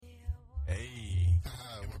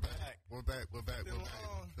We're back.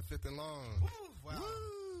 The fifth and long. Woo, wow.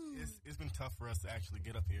 Woo. It's been tough for us to actually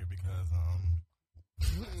get up here because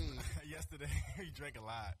yesterday we drank a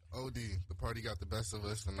lot. OD, the party got the best of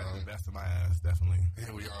us. And, The best of my ass, definitely.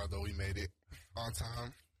 Here we are, though. We made it on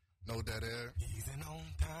time. No dead air. He's an on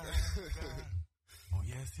time guy. Oh,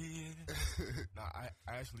 yes, he is. No, I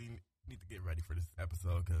actually need to get ready for this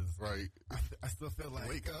episode because Right. I still feel like...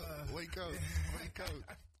 Wake up. Wake up.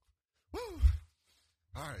 Woo.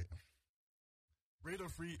 All right. Radio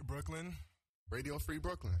Free Brooklyn. Radio Free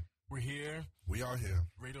Brooklyn. We're here. We are here.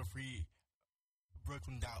 Radio Free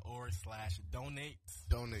Brooklyn.org/donate.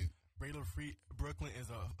 Donate. Radio Free Brooklyn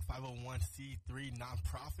is a 501c3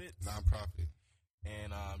 nonprofit.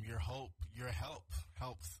 And your help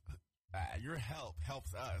helps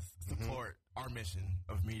us support our mission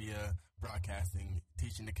of media, broadcasting,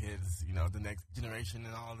 teaching the kids, the next generation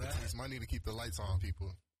and all that. It takes money to keep the lights on,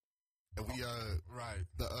 people. And we right.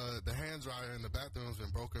 The hand dryer in the bathroom's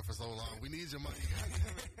been broken for so long. We need your money.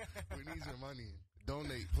 We need your money.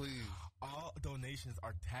 Donate, please. All donations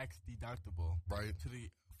are tax deductible, right, to the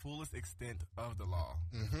fullest extent of the law.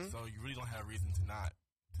 Mm-hmm. So you really don't have a reason to not.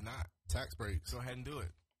 Tax breaks. Go ahead and do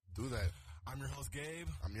it. Do that. I'm your host, Gabe.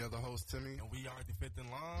 I'm your other host, Timmy. And we are the Fifth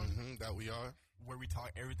and Long. Mm-hmm, that we are. Where we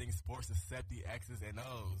talk everything sports except the X's and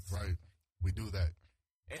O's. Right. We do that.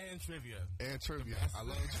 And trivia. I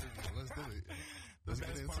love trivia. Let's do it. Let's the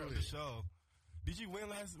get best into part it. of the show. Did you win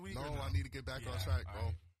last week? No, or no? I need to get back on track, bro.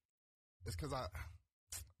 Right. It's because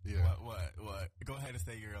Yeah. What? Go ahead and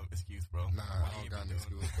say your excuse, bro. Nah, I don't got an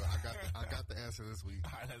excuse, bro. I got the answer this week.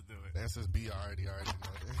 All right, let's do it. The answer is B. I already know it.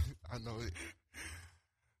 I know it.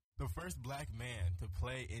 The first black man to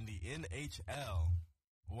play in the NHL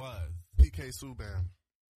was PK Subban.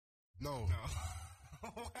 No.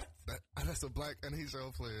 What? That's a black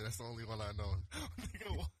NHL player. That's the only one I know.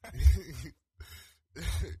 Nigga, what?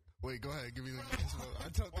 Wait, go ahead. Give me the answer. I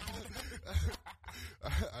jumped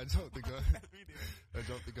the gun. I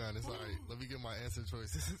jumped the gun. It's all right. Let me get my answer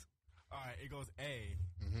choices. All right, it goes A,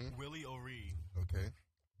 Willie O'Ree. Okay.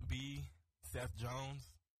 B, Seth Jones.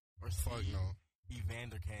 Or C, Fuck no.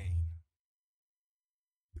 Evander Kane.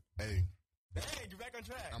 Hey, you're back on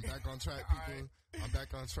track. I'm back on track, people. Right. I'm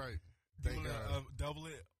back on track. Thank God. Double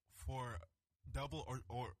it for double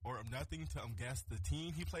or nothing to guess the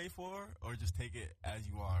team he played for, or just take it as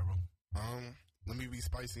you are. Let me be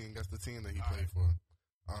spicy and guess the team that he played for.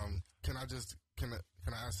 Can I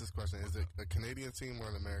ask this question? Is it a Canadian team or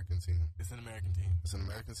an American team? It's an American team. It's an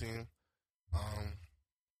American team.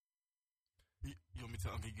 You want me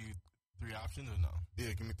to give you 3 options or no?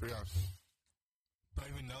 Yeah, give me 3 options. Don't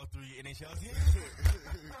even know 3 NHL teams?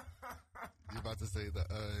 You're about to say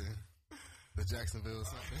the Jacksonville or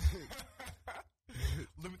something.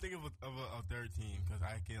 Let me think of a third team because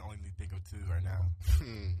I can only think of 2 right now.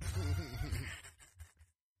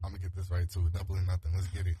 I'm going to get this right too. Doubling nothing. Let's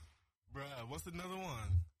get it. Bruh, what's another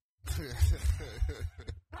one?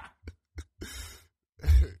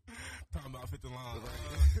 Talking about 50 long.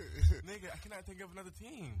 Nigga, I cannot think of another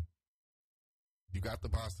team. You got the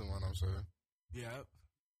Boston one, I'm sure. Yep.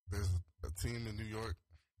 There's a team in New York.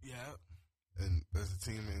 Yep. And there's a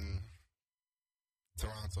team in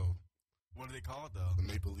Toronto. What are they called, though? The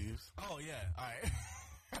Maple Leafs. Oh, yeah. All right.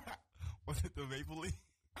 Was it the Maple Leafs?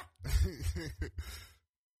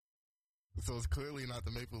 So it's clearly not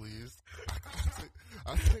the Maple Leafs.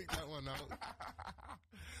 I'll take that one out.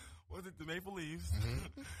 Was it the Maple Leafs,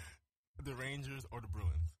 mm-hmm. the Rangers, or the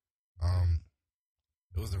Bruins?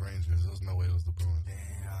 It was the Rangers. There was no way it was the Bruins.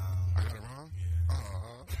 Damn. I got it wrong? Yeah.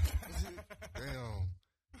 Damn.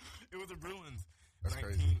 It was the Bruins. That's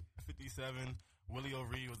 1957. Crazy. Willie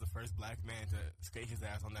O'Ree was the first black man to skate his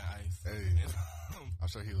ass on that ice. Hey. I'm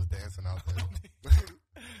sure he was dancing out there.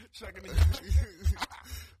 Shucking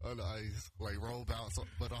on the ice. Like roll bounce,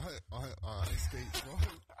 but on ice skates, bro.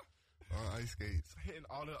 On ice skates. Hitting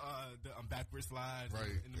all the backward slides.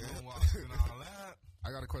 Right. In the moonwalks and all that.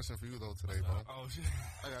 I got a question for you, though, today, bro. Oh, shit.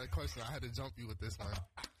 I got a question. I had to jump you with this, man.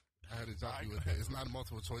 It's not a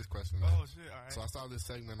multiple choice question, man. Oh, shit. All right. So I saw this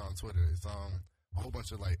segment on Twitter. It's a whole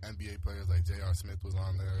bunch of, like, NBA players, like J.R. Smith was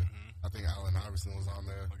on there. Mm-hmm. I think Allen Iverson was on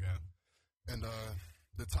there. Okay. And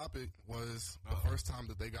the topic was the first time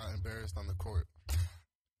that they got embarrassed on the court.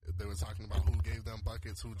 They were talking about who gave them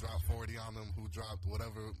buckets, who dropped 40 on them, who dropped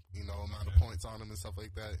whatever, amount of points on them and stuff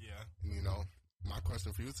like that. Yeah. And, my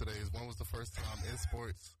question for you today is, when was the first time in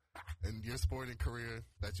sports, in your sporting career,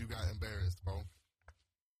 that you got embarrassed, bro?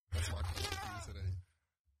 That's my question for you today.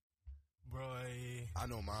 Bro, I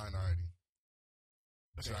know mine already.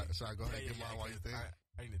 Okay. Should I go ahead and get mine while you think?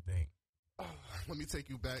 I need to think. Let me take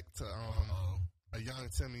you back to a young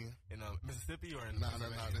Timmy in Mississippi or in No.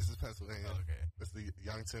 This is Pennsylvania. Oh, okay. It's the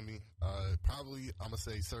young Timmy. Probably I'm gonna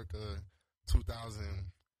say circa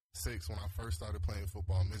 2006 when I first started playing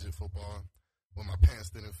football, midget football. When my pants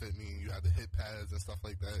didn't fit me, and you had the hip pads and stuff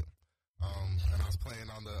like that. And I was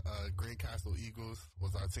playing on the Greencastle Eagles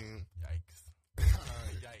was our team. Yikes.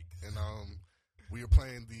 Yikes. And we were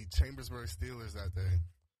playing the Chambersburg Steelers that day.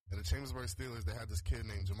 And the Chambersburg Steelers, they had this kid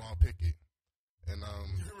named Jamal Pickett. And you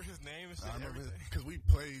remember his name and shit? I remember because we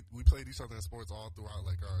played each other in sports all throughout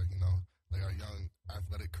like our our young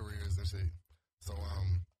athletic careers and shit. So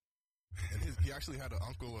and he actually had an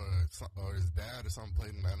uncle or his dad or something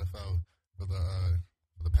played in the NFL for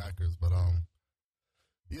the Packers. But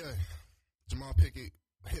yeah, Jamal Pickett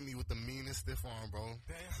hit me with the meanest stiff arm, bro.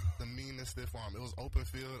 Damn. The meanest stiff arm. It was open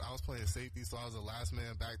field. I was playing safety, so I was the last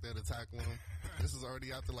man back there to tackle him. This is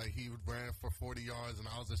already after, like, he ran for 40 yards, and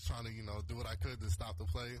I was just trying to, do what I could to stop the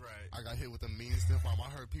play. Right. I got hit with the meanest stiff arm.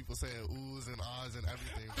 I heard people saying oohs and ahs and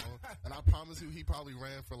everything, bro. And I promise you, he probably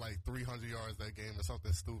ran for, like, 300 yards that game or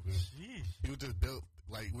something stupid. Sheesh. He was just built,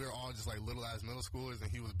 like, we were all just, like, little-ass middle schoolers,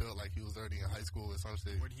 and he was built like he was already in high school or some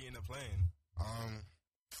shit. Where did he end up playing?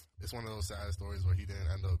 It's one of those sad stories where he didn't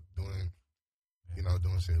end up doing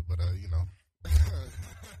shit. But, I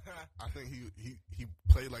think he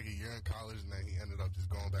played like a year in college and then he ended up just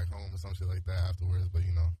going back home or some shit like that afterwards. But,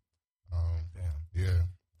 Damn. Yeah.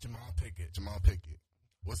 Jamal Pickett.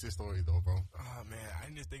 What's your story, though, bro? Oh, man. I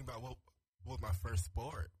didn't just think about what was my first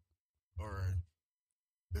sport. Or...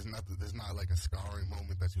 There's not like a scarring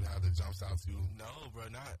moment that you have that jumps out to you. No, bro.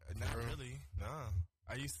 Not really. No.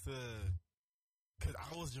 I used to... Because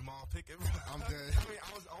I was Jamal Pickett, bro. I'm dead. I mean,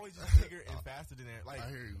 I was always just bigger and faster than that. Like, I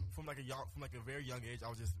hear you. From a very young age, I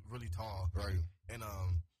was just really tall. Right. And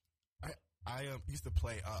I used to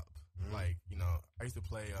play up. Mm-hmm. Like, I used to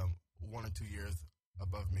play 1 or 2 years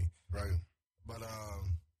above me. Right. But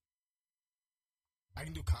I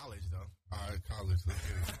can do college though. All right, college.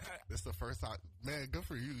 This is the first time, man. Good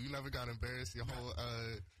for you. You never got embarrassed. Your whole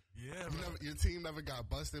your team never got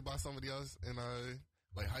busted by somebody else in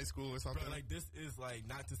like high school or something. Bro, like this is like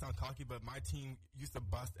not to sound cocky, but my team used to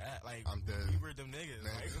bust at like I'm dead. We were them niggas.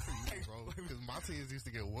 Man, like, good for you, bro. Because my teams used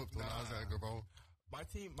to get whooped when I was younger, bro. My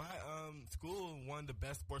team, my school won the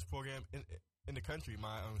best sports program in the country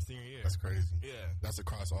my senior year. That's crazy. Yeah. That's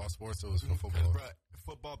across all sports. It was for football. Bro,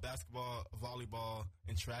 football, basketball, volleyball,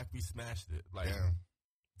 and track, we smashed it. Like, damn.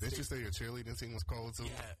 Did you say your cheerleading team was cold too?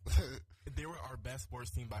 Yeah. They were our best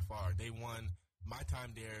sports team by far. They won my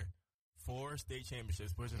time there 4 state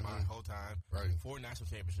championships, which is my whole time. Right. 4 national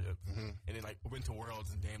championships. Mm-hmm. And then like went to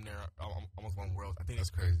worlds and damn near almost won worlds. I think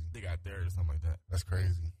that's crazy. They got third or something like that. That's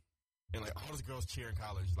crazy. And like all those girls cheer in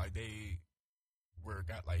college. Like they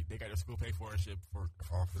got their school paid for and shit for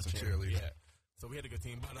cheerleading. Yeah. So we had a good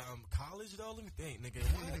team. But college though, let me think, nigga.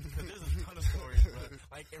 Because there's a ton of stories, bro.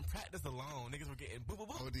 Like in practice alone, niggas were getting boo boo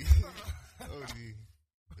boo. OD.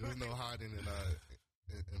 There was no hiding in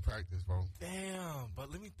practice, bro. Damn.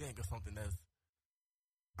 But let me think of something that's.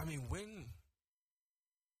 I mean, when.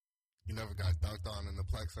 You never got dunked on in the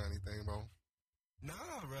plex or anything, bro? Nah,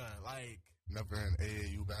 bro. Like. Never in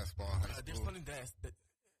AAU basketball in high school. There's something that's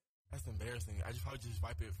embarrassing. I just probably just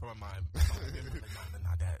wipe it from my memory. Like, no,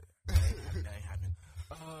 not that. That ain't happened.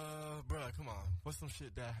 Bro, come on. What's some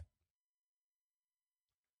shit that...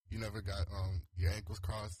 You never got your ankles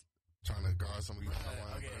crossed trying to guard somebody?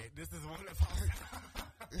 Okay, bro. This is one of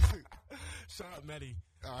Shout out, Medi.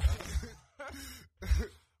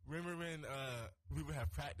 Remember when we would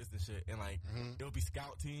have practice and shit, and like it would be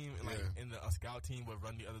scout team, and like and the scout team would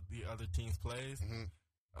run the other team's plays.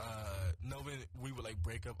 Donovan, we would like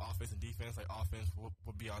break up offense and defense. Like offense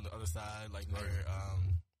would be on the other side, like near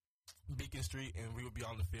Beacon Street, and we would be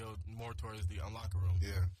on the field more towards the locker room.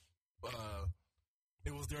 Yeah.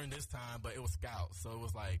 It was during this time, but it was scouts, so it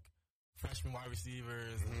was like freshman wide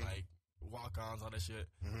receivers and like walk-ons, all that shit.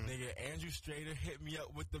 Nigga, Andrew Strader hit me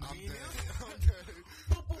up with the meanest.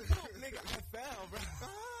 Nigga, I fell, bro.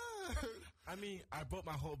 I mean, I broke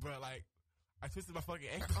my whole, bro. Like, I twisted my fucking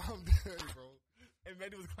ankle. I'm dead, bro. And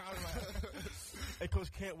Manny was clowning like, and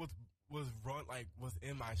Coach Kent was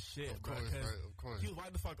in my shit, of bro. Course, right, of course. He was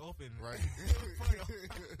wide the fuck open. Right.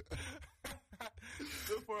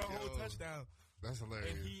 Good for a whole touchdown. That's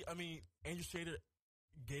hilarious. And Andrew Strader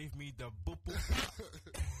gave me the boop boop.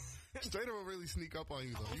 Strader will really sneak up on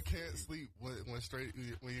you though. You can't sleep when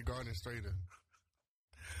you're guarding Strader.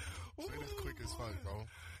 Strader's quick as fuck, bro.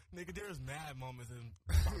 Nigga, there's mad moments in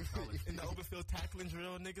the open field tackling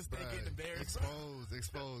drill. Niggas they getting embarrassed.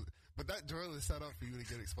 Exposed. But that drill is set up for you to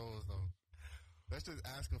get exposed though. That's just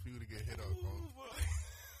asking for you to get hit up, bro.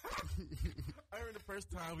 I remember the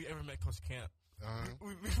first time we ever met Coach Camp.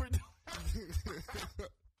 We were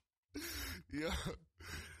yeah.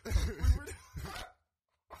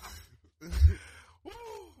 Woo,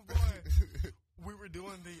 boy. We were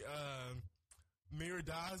doing the mirror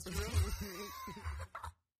dodge drill.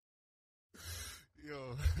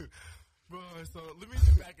 Yo. Bro, so let me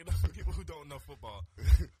just back it up for people who don't know football.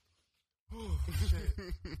 Oh,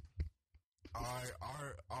 shit.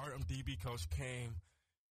 Our DB coach came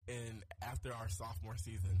in after our sophomore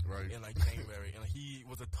season, right, in like January, and he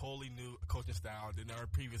was a totally new coaching style than our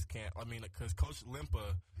previous camp. I mean, because Coach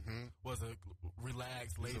Limpa was a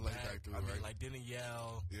relaxed, laid back. Dude, I mean, like didn't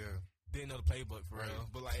yell, yeah, didn't know the playbook for real,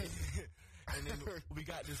 but like, and then we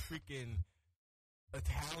got this freaking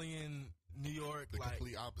Italian New York, the like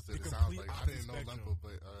complete opposite. It sounds like I didn't know Limpa,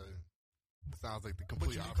 but it sounds like the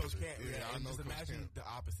complete opposite. Coach Camp, I know. Just imagine the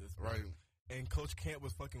opposites, bro. Right. And Coach Camp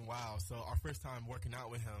was fucking wild. So our first time working out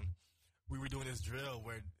with him, we were doing this drill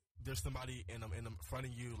where there's somebody in front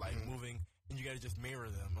of you, like moving, and you got to just mirror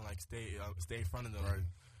them and like stay in front of them. Right.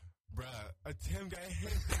 Bruh, a Tim got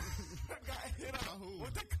hit.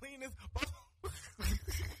 With the cleanest.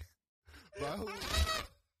 By who?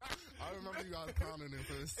 I remember you guys clowning him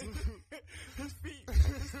for this. His feet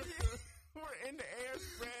were in the air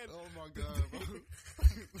spread. Oh my God, bro.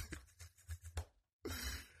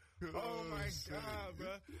 Oh my God, bro.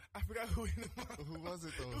 I forgot who hit him. Who was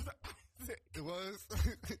it, though? It was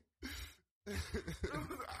Isaac. It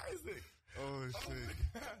was Isaac. Oh,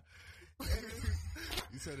 shit.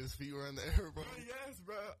 You said his feet were in the air, bro? Yes,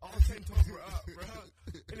 bro. All 10 toes were up, bro.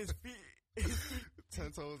 And his feet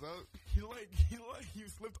 10 toes up? He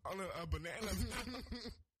slipped on a banana.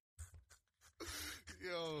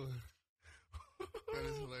 Yo. That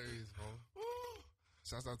is hilarious, bro.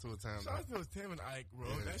 Shouts out to a Tim. Shouts out to Tim and Ike, bro.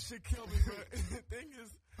 Yeah. That shit killed me, bro. The thing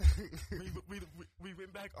is, we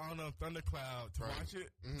went back on Thundercloud to watch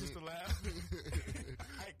it, just to laugh.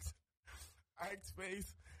 Ike's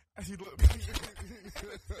face as he looked back.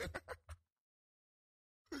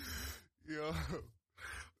 Yo.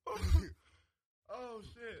 Oh,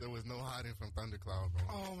 shit. There was no hiding from Thundercloud, bro.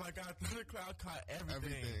 Oh, my God. Thundercloud caught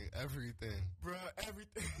everything. Everything. Bro,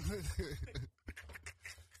 everything.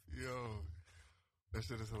 Yo. That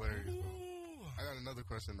shit is hilarious, bro. I got another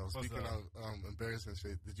question, though. Speaking of embarrassing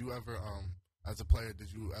shit, did you ever, as a player,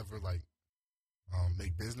 like,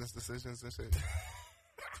 make business decisions and shit?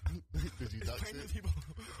 Did you duck shit? People,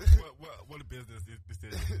 what a business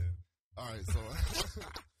decision is. All right, so,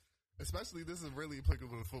 especially this is really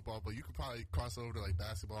applicable to football, but you could probably cross over to, like,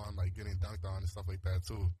 basketball and, like, getting dunked on and stuff like that,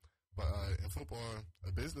 too. But in football,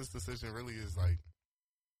 a business decision really is, like,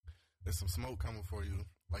 there's some smoke coming for you.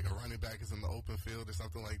 Like a running back is in the open field or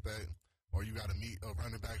something like that. Or you got to meet a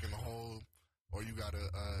running back in the hole. Or you got to,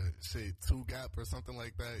 two gap or something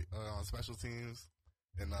like that on special teams.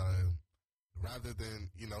 And rather than,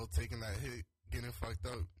 taking that hit, getting fucked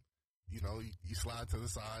up, you slide to the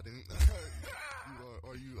side and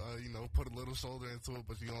you put a little shoulder into it,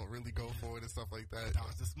 but you don't really go for it and stuff like that.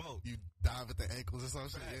 Dodge the smoke. You dive at the ankles or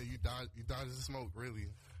something. Right. Yeah, you dodge the smoke, really.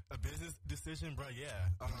 A business decision, bro, yeah.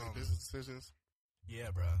 Make business decisions?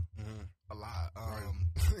 Yeah, bro. Mm-hmm. A lot. Right.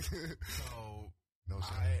 So, no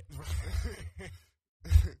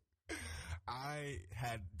I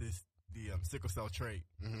had the sickle cell trait.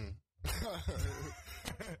 Mm-hmm.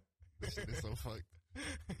 This shit is so fucked.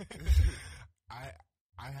 I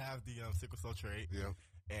have the sickle cell trait. Yeah.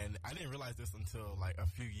 And I didn't realize this until, like, a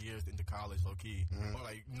few years into college, low-key. Mm-hmm. Or,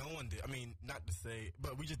 like, no one did. I mean, not to say,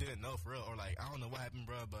 but we just didn't know for real. Or, like, I don't know what happened,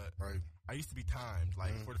 bro, but I used to be timed.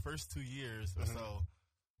 Like, for the first 2 years or so,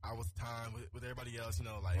 I was timed with everybody else,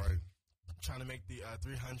 trying to make the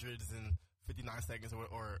 300s in 59 seconds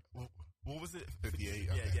or what was it? 58.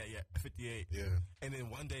 Yeah, 58. Yeah. And then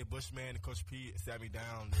one day, Bushman and Coach P sat me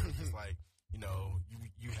down. They were just like,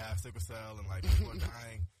 you have sickle cell and, like, people are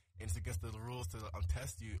dying. And it's against the rules to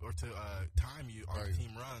test you or to time you on the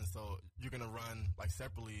team run. So you're going to run, like,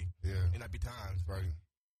 separately and not be timed. Right.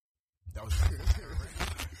 That was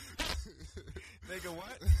Nigga,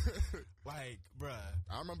 what? Like, bruh.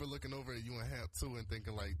 I remember looking over at you and Hamp, too, and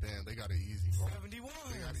thinking, like, damn, they got it easy, bro. 71.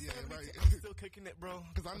 Right. I'm still kicking it, bro.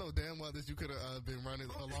 Because I know damn well that you could have been running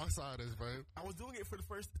alongside us, bro. I was doing it for the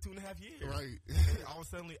first 2.5 years. Right. And all of a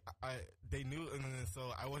sudden, they knew, and then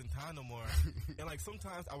so I wasn't timed no more. And, like,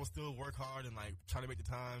 sometimes I would still work hard and, like, try to make the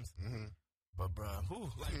times. Mm-hmm. But, bruh, when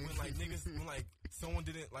someone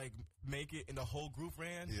didn't, like, make it and the whole group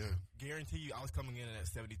ran, guarantee you I was coming in at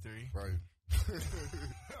 73. Right.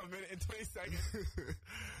 A minute and 20 seconds.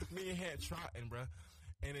 Me and Head trotting, bruh.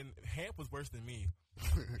 And then Hamp was worse than me.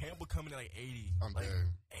 Hamp would come in at like 80. I'm like dead.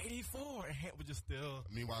 84, and Hamp would just still.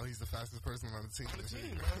 Meanwhile, he's the fastest person on the team.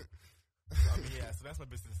 Bro. I mean, yeah, so that's my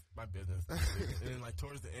business. And then, like,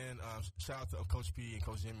 towards the end, shout out to Coach P and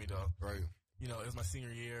Coach Jimmy, though. Right. You know, it was my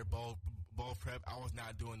senior year, bowl prep. I was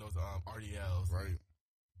not doing those RDLs. Right.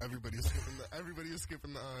 Everybody was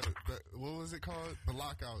skipping the what was it called? The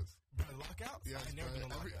lockouts. Bro, lockouts? Yeah,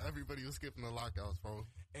 everybody was skipping the lockouts, bro.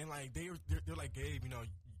 And, like, they're like, Gabe, you know,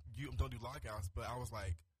 you don't do lockouts. But I was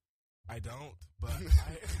like, I don't. But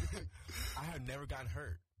I have never gotten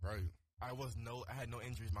hurt. Right. I had no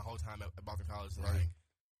injuries my whole time at Boston College. So right. Like,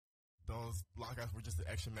 those lockouts were just an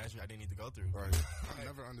extra measure I didn't need to go through. Right. I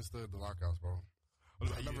never understood the lockouts, bro.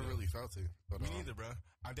 I never really felt it. But, me neither, bro.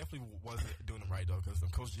 I definitely wasn't doing them right, though, because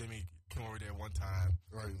Coach Jimmy came over there one time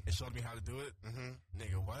and showed me how to do it. Mm-hmm.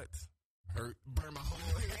 Nigga, what? Hurt. Burned my whole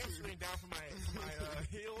hamstring down from my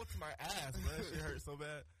heel to my ass, bro. That shit hurt so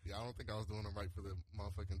bad. Yeah, I don't think I was doing them right for the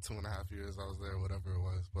motherfucking 2.5 years I was there, whatever it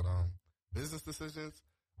was. But business decisions,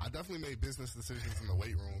 I definitely made business decisions in the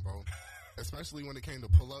weight room, bro. Especially when it came to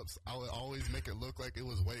pull-ups, I would always make it look like it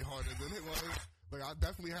was way harder than it was. Like, I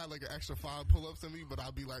definitely had, like, an extra 5 pull-ups in me, but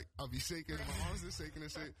I'll be shaking. My arms are shaking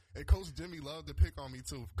and shit. And Coach Jimmy loved to pick on me,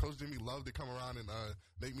 too. Coach Jimmy loved to come around and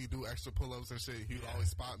make me do extra pull-ups and shit. He would always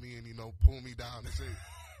spot me and, you know, pull me down and shit.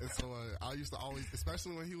 And so I used to always,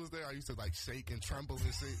 especially when he was there, I used to, like, shake and tremble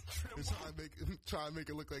and shit. And try and make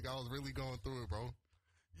it look like I was really going through it, bro.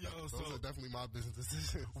 Yo, those are definitely my business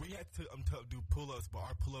decisions. We had to do pull-ups, but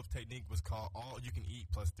our pull-up technique was called all you can eat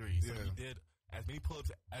plus 3. So we did as many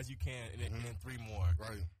pull-ups as you can and then 3 more.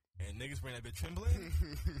 Right. And niggas ran that bit trembling.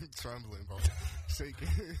 Trembling, bro. Shaking.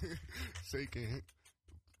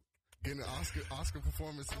 Getting Oscar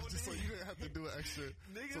performances just so you didn't have to do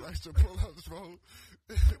some extra pull-ups, bro.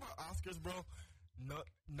 Think about Oscars, bro.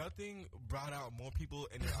 Nothing brought out more people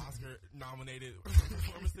in their Oscar-nominated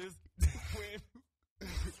performances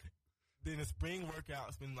than the spring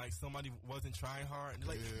workouts when, like, somebody wasn't trying hard and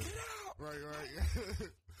they're like, get out! Right.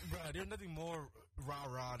 Bro, there's nothing more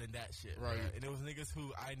rah-rah than that shit. Right. Bro. And it was niggas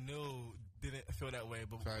who I knew didn't feel that way,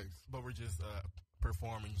 but were just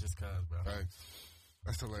performing just cause, bro. Facts.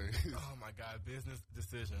 That's hilarious. Oh, my God. Business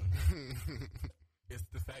decision. It's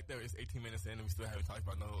the fact that it's 18 minutes in and we still haven't talked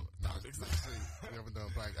about no topics. We haven't done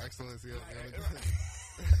Black Excellence yet.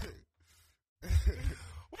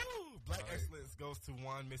 Woo! Black Excellence goes to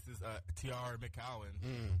one Mrs. Tiara McCowan.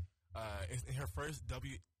 It's in her first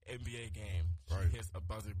WNBA game. She hits a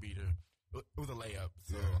buzzer beater. It was a layup.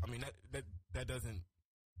 So, I mean, that doesn't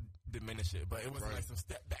diminish it. But it was like some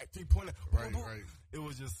step back 3-pointer. Right. It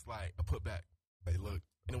was just like a putback. Hey, look.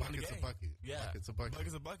 And it won the game. It's a bucket. Yeah. It's a bucket.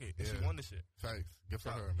 Bucket's a bucket. And she won the shit. Facts. Good for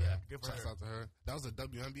her, man. Yeah, good for Shouts her. out to her. That was a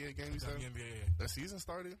WNBA game, you said? WNBA. That season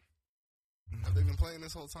started? Have they been playing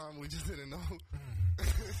this whole time? We just didn't know.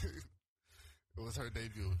 It was her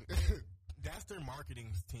debut. That's their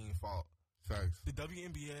marketing team's fault. Facts. The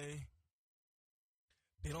WNBA,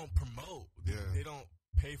 they don't promote. Yeah. They don't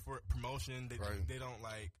pay for promotion. They don't,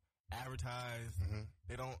 like, advertise. Mm-hmm.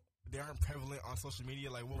 They aren't prevalent on social media.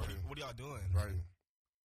 Like, what are y'all doing? Right.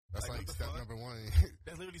 That's like step fuck? number 1.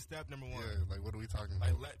 That's literally step number 1. Yeah, like, what are we talking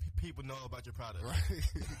about? Like, let people know about your product. Right.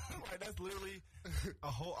 Like, that's literally,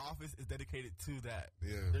 a whole office is dedicated to that.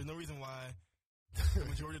 Yeah. There's no reason why the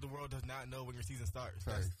majority of the world does not know when your season starts.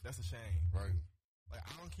 That's a shame. Right. Like,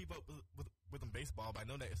 I don't keep up with them baseball, but I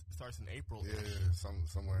know that it starts in April. Yeah,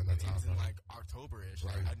 somewhere in that time. It's in, like, October-ish.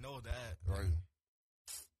 Right. Like, I know that. Right.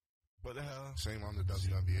 What the hell? Shame on the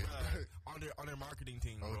WNBA. On their marketing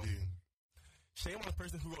team, bro. OD. Shame on the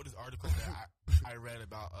person who wrote this article that I read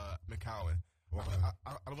about McCowan. Wow.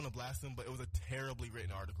 I don't want to blast him, but it was a terribly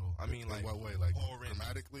written article. I mean, like, in what way? Like, horrendous.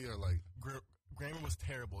 grammatically or like? Grammar was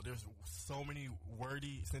terrible. There's so many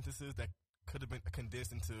wordy sentences that could have been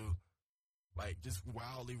condensed into, like, just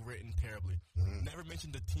wildly written terribly. Mm-hmm. Never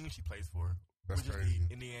mentioned the team she plays for, That's which crazy. is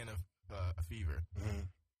the Indiana Fever. Mm-hmm.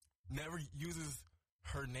 Never uses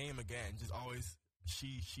her name again. Just always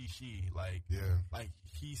she. Like, like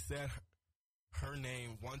he said her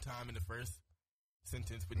name one time in the first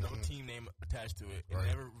sentence with no team name attached to it,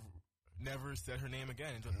 and never said her name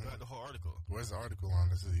again throughout the whole article. Where's the article on?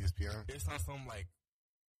 This is ESPN? It's on some, like,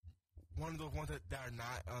 one of those ones that are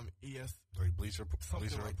not ES. Like Bleacher something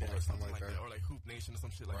Report like that, or something like that. Or like Hoop Nation or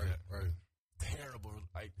some shit like that. Right. Terrible.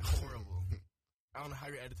 Like, horrible. I don't know how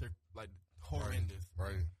your editor, like, horrendous.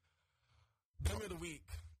 Right. Dummy of the week.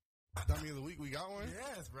 Dummy of the week, we got one?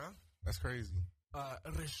 Yes, bro. That's crazy.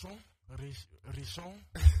 Rishon Holmes.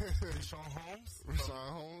 Rashawn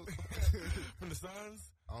Holmes? From the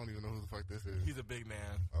Suns. I don't even know who the fuck this is. He's a big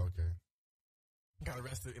man. Okay. got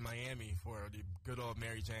arrested in Miami for the good old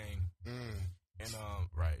Mary Jane. And,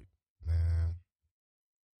 right. Man.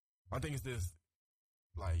 My thing is this,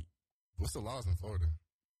 like... What's the laws in Florida?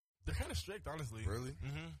 They're kind of strict, honestly. Really?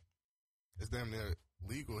 Mm-hmm. It's damn near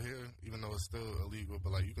legal here, even though it's still illegal,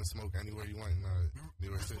 but, like, you can smoke anywhere you want in New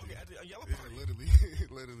York City. At the yellow party. Yeah,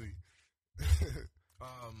 literally.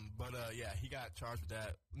 Yeah, he got charged with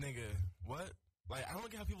that. Nigga, what? Like, I don't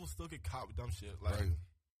get how people still get caught with dumb shit. Like, right.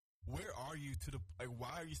 Where are you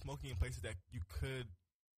why are you smoking in places that you could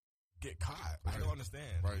get caught? Right. I don't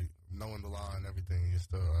understand. Right. Knowing the law and everything, you're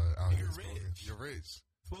still out here smoking. You're rich.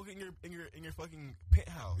 Smoking in your fucking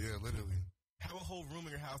penthouse. Yeah, literally. Have a whole room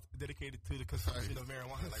in your house dedicated to the consumption of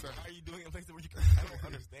marijuana. Like, why are you doing it in places where you can? I don't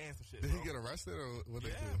understand some shit. Did bro. he get arrested or what? Yeah,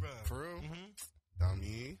 they do? bro. For real? Mm-hmm.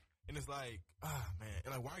 Dummy. And it's like, man.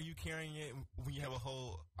 And like, why are you carrying it when you have a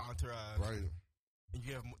whole entourage? Right. And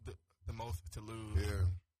you have the most to lose. Yeah.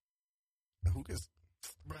 And who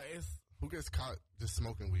gets caught just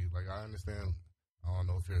smoking weed? Like, I understand. I don't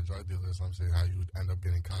know if you're a drug dealer or some shit, how you end up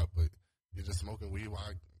getting caught, but you're just smoking weed.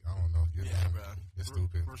 Why? I don't know. You're bro. You're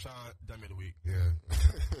stupid. Rashawn, dummy of the week. Yeah.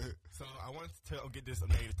 So I wanted to get this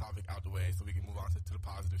negative topic out the way so we can move on to the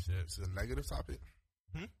positive shit. It's a negative topic?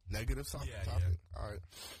 Negative topic? Yeah. All right.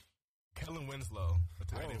 Kellen Winslow, a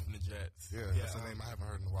tight end from the Jets. Yeah, that's a name I haven't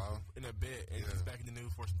heard in a while. In a bit, and he's back in the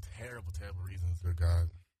news for some terrible, terrible reasons. Good God.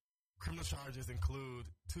 Criminal charges include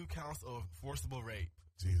 2 counts of forcible rape.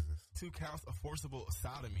 Jesus. 2 counts of forcible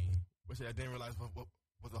sodomy, which I didn't realize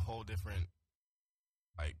was a whole different,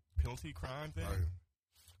 like, penalty crime thing.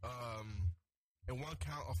 Right. And 1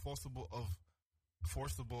 count of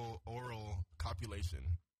forcible oral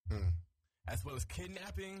copulation. As well as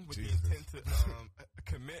kidnapping with the intent to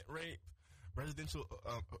commit rape, residential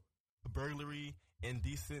burglary,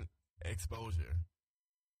 indecent exposure.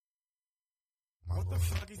 What the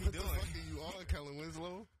fuck is he doing? What the fuck are you on, Kellen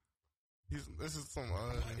Winslow? This is some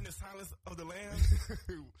what in the silence of the land?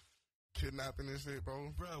 Kidnapping and shit,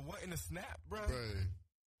 bro. Bruh, what in the snap, bruh?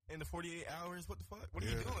 In the 48 hours? What the fuck? What are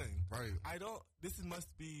you doing? Right. This must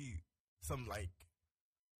be some, like,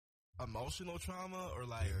 emotional trauma or,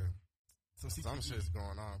 like, some shit's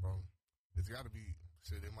going on, bro. It's got to be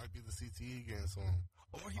shit. It might be the CTE getting some.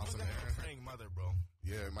 Or he was a praying mother, bro.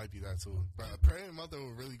 Yeah, it might be that too. But a praying mother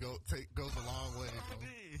will really goes a long way,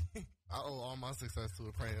 bro. I owe all my success to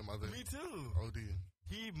a praying mother. Me too. OD.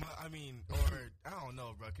 I don't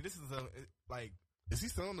know, bro. Cause this is is he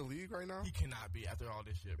still in the league right now? He cannot be after all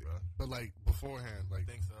this shit, bro. But like beforehand, like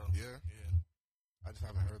I think so. Yeah. I just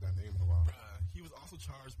haven't heard that name in a while. He was also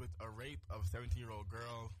charged with a rape of a 17-year-old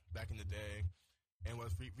girl back in the day, and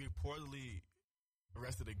was reportedly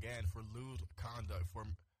arrested again for lewd conduct for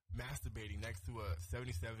masturbating next to a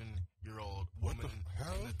 77-year-old woman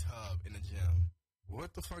in a tub in the gym.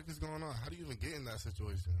 What the fuck is going on? How do you even get in that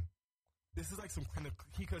situation? This is like some kind of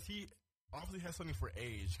because he obviously has something for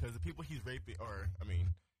age because the people he's raping,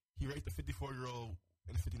 he raped a 54-year-old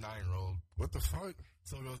and a 59-year-old. What the fuck?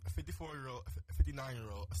 So it was a 54-year-old, a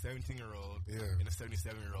 59-year-ld, a 17-year-old, and a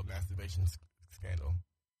 77-year-old masturbation scandal.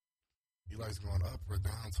 He likes going up or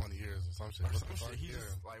down 20 years or some shit. He's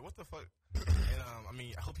just like, what the fuck? And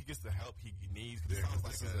I hope he gets the help he needs. Yeah,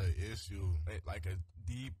 this is an issue. Like a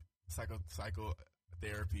deep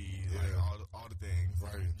psychotherapy, like all the things,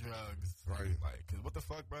 right? Drugs, right? Like, cause what the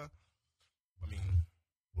fuck, bro?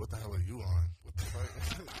 What the hell are you on? What the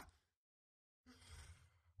fuck?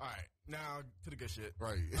 All right, now to the good shit.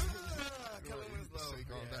 Right. Shake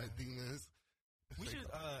all that demons. We should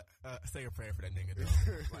say a prayer for that nigga,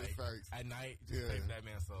 though. Like, Facts. At night, just pray for that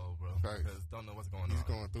man's soul, bro. Facts. Because don't know what's going on. He's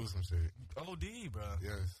going through some shit. OD, bro.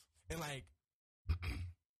 Yes. And, like,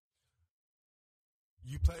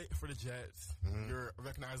 you play for the Jets. Mm-hmm. You're a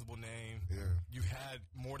recognizable name. Yeah. You had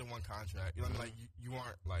more than one contract. You know what I mean? Like, you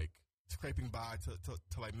aren't, like, scraping by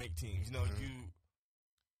to like, make teams. You know,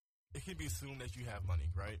 it can be assumed that you have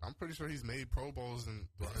money, right? I'm pretty sure he's made Pro Bowls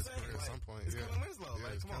throughout his career at some point. It's Kellen Winslow. Yeah,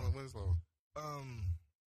 like, it's come Kellen on. Winslow.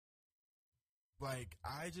 Like,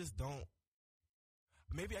 I just don't.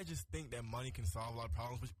 Maybe I just think that money can solve a lot of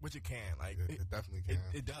problems, which it can. Like, it definitely can.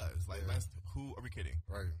 It does. Like, who are we kidding?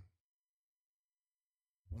 Right.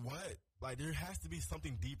 What? Like, there has to be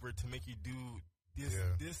something deeper to make you do this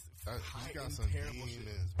high and terrible shit,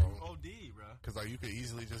 bro. OD, bro. Because like you could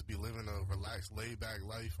easily just be living a relaxed, laid back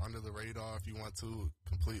life under the radar if you want to,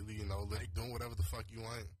 completely, doing whatever the fuck you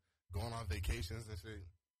want, going on vacations and shit.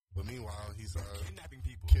 But meanwhile, he's kidnapping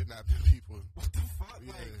people. What the fuck?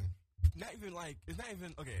 Yeah. Like, it's not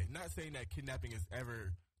even okay. Not saying that kidnapping is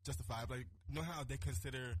ever justified. Like, you know how they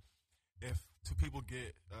consider if two people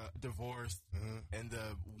get divorced and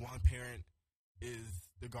the one parent is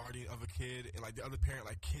the guardian of a kid, and like the other parent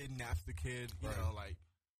like kidnaps the kid, you know, like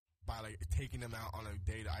by like taking them out on a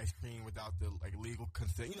date of ice cream without the like legal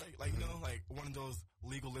consent, you know, like you know, like one of those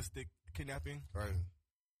legalistic kidnapping. Right.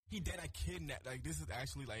 He did a kidnap. Like this is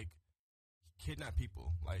actually like kidnap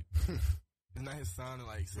people. Like it's not his son. And,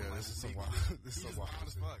 like so, yeah, like, this is some wild. This is wild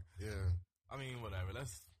as fuck. Yeah. I mean, whatever.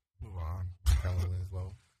 Let's move on.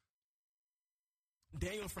 Well.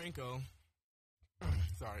 Daniel Franco.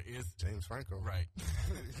 Sorry, is James Franco. Right.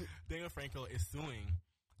 Daniel Franco is suing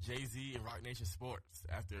Jay-Z and Rock Nation Sports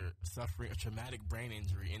after suffering a traumatic brain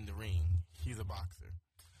injury in the ring. He's a boxer.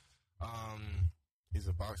 He's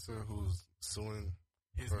a boxer who's suing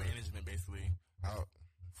his management, basically. How?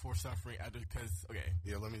 For suffering after, because, okay.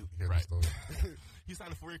 Yeah, let me hear the story. He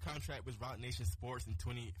signed a 4-year contract with Rock Nation Sports in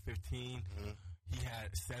 2015. He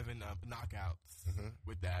had 7 knockouts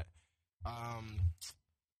with that.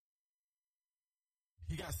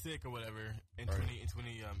 He got sick or whatever in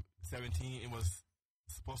 2017 and was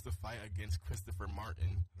supposed to fight against Christopher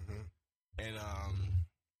Martin. And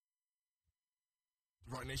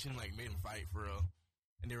Rock Nation like made him fight for real.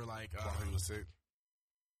 And they were like while he was sick?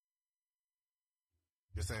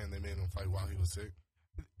 You're saying they made him fight while he was sick?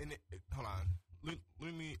 And hold on.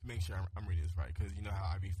 Let me make sure I'm reading this right, because you know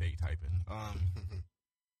how I be fake typing.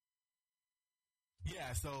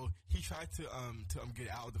 Yeah, so he tried to get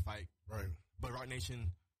out of the fight. Right. But Rock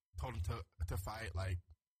Nation told him to fight, like,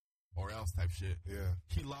 or else type shit. Yeah.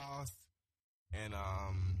 He lost, and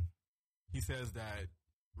he says that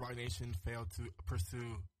Rock Nation failed to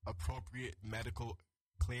pursue appropriate medical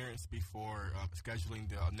clearance before scheduling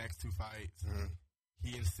the next 2 fights.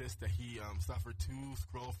 He insists that he suffered 2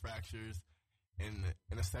 scroll fractures and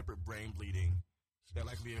a separate brain bleeding that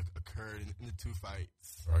likely occurred in the 2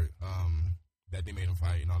 fights. Right. That they made him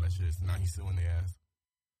fight and all that shit. So now he's suing their ass.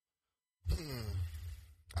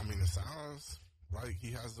 I mean, it sounds like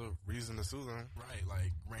he has a reason to sue them. Right,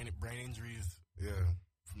 like brain injuries. Yeah.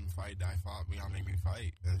 From the fight that I fought, y'all made me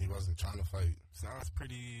fight. And he wasn't trying to fight. Sounds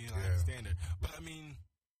pretty standard. But I mean,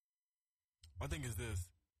 one thing is this.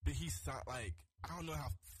 Did he like, I don't know how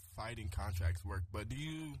fighting contracts work, but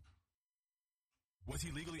was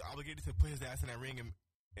he legally obligated to put his ass in that ring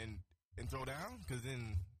and throw down? Because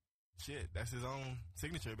then, shit, that's his own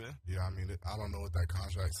signature, man. Yeah, I mean, I don't know what that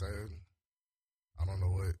contract said. I don't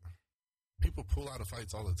know what. People pull out of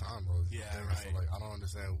fights all the time, bro. Yeah, right. So, like, I don't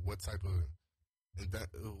understand what type of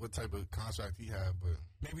contract he had, but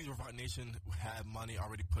maybe the Rock Nation had money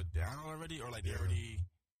already put down already, or like they already.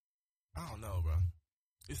 I don't know, bro.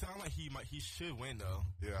 It sounds like he should win though.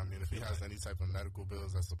 Yeah, I mean, if he has any type of medical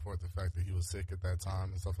bills that support the fact that he was sick at that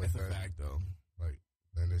time and stuff like that. That's a fact, though. Like,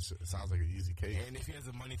 then it sounds like an easy case. And if he has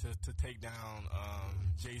the money to take down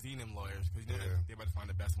Jay-Z and them lawyers, because you know they about to find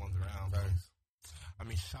the best ones around. I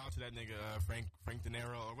mean, shout out to that nigga Frank De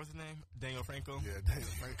Niro, or what's his name? Daniel Franco. Yeah, Daniel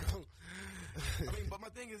Franco. I mean, but my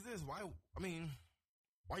thing is this: why you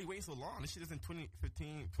waiting so long? This shit is in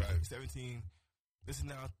 2015, 2017. This is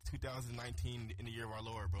now 2019 in the year of our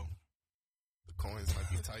Lord, bro. The coins might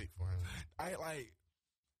be tight for him. I like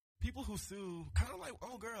people who sue, kind of like,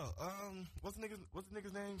 oh girl, what's the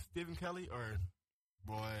nigga's name? Stephen Kelly or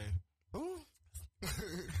boy? Who?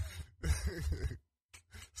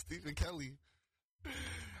 Stephen Kelly.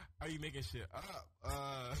 Are you making shit up?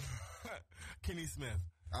 Kenny Smith.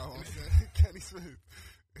 Oh, okay. Kenny Smith.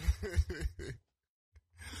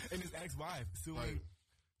 And his ex-wife suing. Right.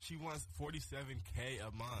 She wants $47K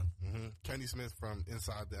a month. Kenny Smith from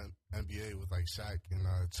inside the NBA with like Shaq and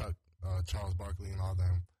Chuck, Charles Barkley and all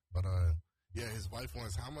them. But yeah, his wife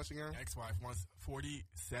wants how much again? Ex-wife wants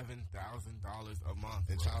 $47,000 a month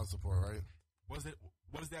in child support, right? What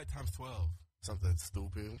is that times 12? Something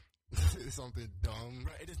stupid. Something dumb.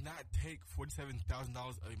 Right, it does not take $47,000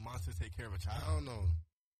 a month to take care of a child. I don't know.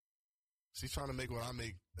 She's trying to make what I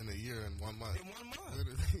make in a year in 1 month. In 1 month.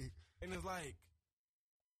 Literally. And it's like,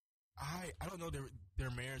 I don't know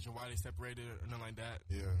their marriage or why they separated or nothing like that.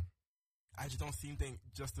 Yeah. I just don't see anything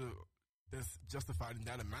that's justified in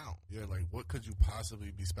that amount. Yeah, like what could you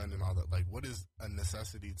possibly be spending all that? Like what is a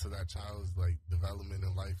necessity to that child's like development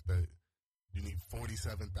in life that you need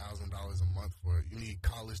 $47,000 a month for it? You need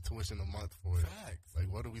college tuition a month for it. Facts. Like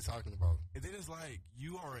what are we talking about? And then it's like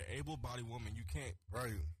you are an able-bodied woman. You can't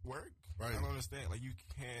work. Right. I don't understand. Like you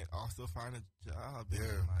can't also find a job. Yeah.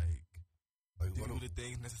 And, like do what the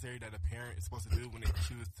things necessary that a parent is supposed to do when they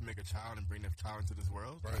choose to make a child and bring their child into this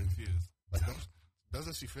world. Right. I'm confused. Like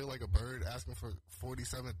doesn't she feel like a bird asking for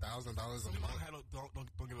 $47,000 a month?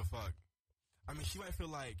 Don't give a fuck. I mean, she might feel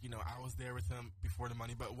like, I was there with him before the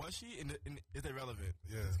money, but was she? Is it relevant?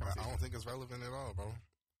 Yeah, I don't think it's relevant at all, bro.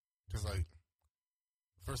 Because, like,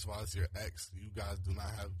 first of all, it's your ex. You guys do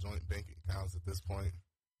not have joint bank accounts at this point.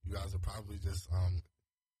 You guys are probably just,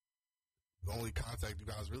 the only contact you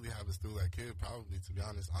guys really have is through that kid, probably, to be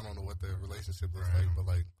honest. I don't know what their relationship is like, but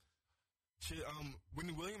like. Shit,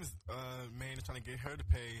 Whitney Williams, man, is trying to get her to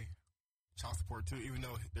pay child support too, even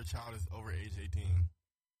though their child is over age 18.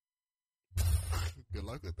 Good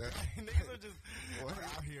luck with that. Niggas are just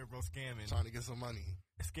out here, bro, scamming. Trying to get some money.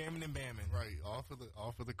 Scamming and bamming. Right, all for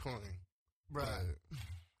the coin. Bro.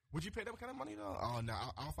 Would you pay that kind of money, though? Oh, no,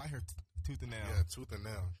 I'll fight her tooth and nail. Yeah, tooth and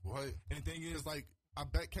nail. What? And the thing is, like, I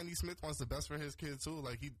bet Kenny Smith wants the best for his kid, too.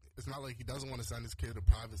 Like, it's not like he doesn't want to send his kid to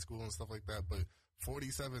private school and stuff like that, but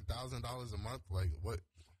 $47,000 a month, like, what?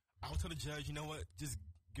 I would tell the judge, you know what? Just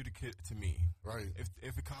give the kid to me. Right.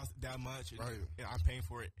 If it costs that much and, right. and I'm paying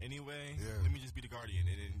for it anyway, let me just be the guardian.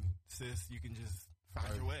 And then, sis, you can just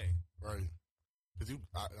find your way. Right. Because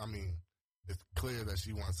I mean, it's clear that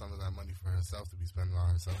she wants some of that money for herself to be spending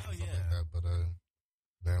on herself and stuff like that. But,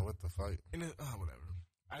 man, what the fight? And whatever.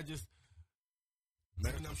 I just...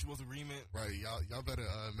 Prenuptial agreement. Right. Y'all better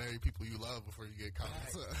marry people you love before you get caught.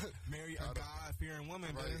 Right. Marry a God-fearing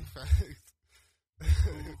woman, right.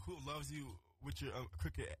 who loves you with your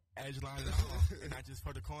crooked edge line and not just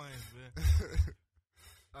for the coins, man.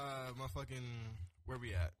 Where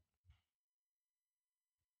we at?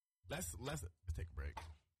 Let's take a break.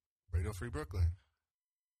 Radio Free Brooklyn.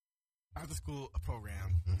 After school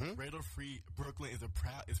program, Radio Free Brooklyn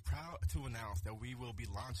is proud to announce that we will be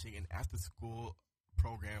launching an after school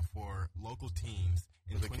program for local teens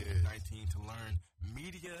in 2019 to learn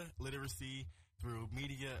media literacy through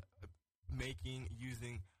media making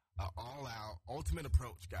using an all-out ultimate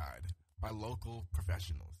approach guide by local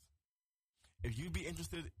professionals. If you'd be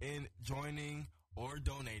interested in joining or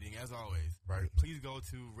donating, as always, please go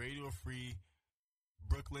to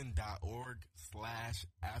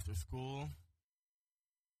radiofreebrooklyn.org/afterschool.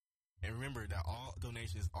 And remember that all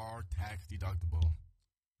donations are tax deductible.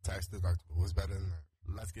 Tax deductible. What's better than that?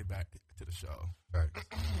 Let's get back to the show. Thanks.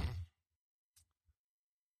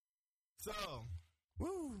 So,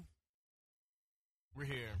 we're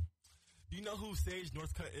here. Do you know who Sage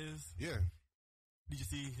Northcutt is? Yeah. Did you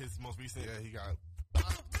see his most recent? Yeah, he got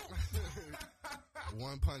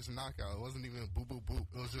one punch knockout. It wasn't even boop, boop, boop.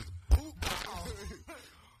 It was just boop, pow.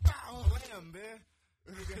 Pow, blam, man.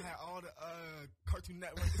 Nigga had all the Cartoon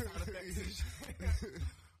Network sound effects and shit.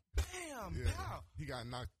 Bam, pow. He got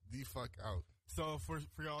knocked the fuck out. So, for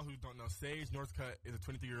y'all who don't know, Sage Northcutt is a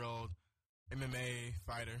 23-year-old MMA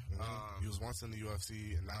fighter. He was once in the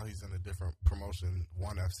UFC, and now he's in a different promotion,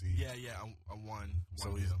 ONE FC. Yeah, a one.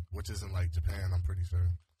 So which is in, like, Japan, I'm pretty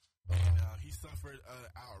sure. And he suffered an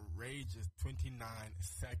outrageous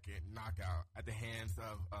 29-second knockout at the hands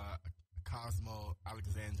of Cosmo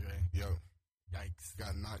Alexandre. Yo. Yikes.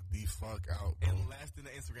 Got knocked the fuck out, bro. And less than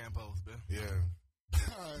the Instagram post, man. Yeah.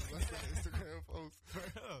 Less than the Instagram post.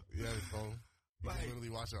 Yes, bro. You can literally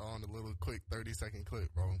watch it all in a little quick 30-second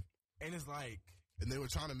clip, bro. And it's like... And they were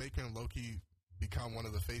trying to make him low-key become one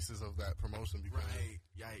of the faces of that promotion because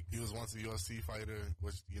Yikes. He was once a UFC fighter,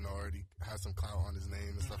 which, already has some clout on his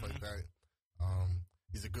name and stuff like that.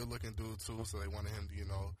 He's a good-looking dude, too, so they wanted him to,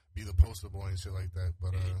 be the poster boy and shit like that.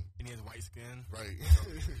 But and he has white skin. Right.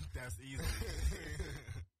 That's easy.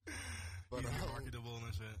 But, he's marketable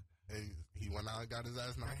and shit. And he went out and got his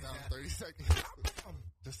ass knocked out in 30 seconds.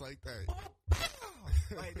 Just like that.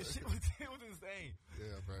 Like, the shit was insane.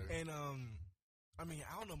 Yeah, bro. And, I mean,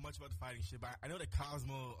 I don't know much about the fighting shit, but I know that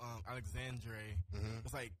Cosmo Alexandre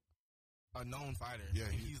was, like, a known fighter.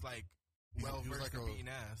 Yeah. He's like, well-versed in beating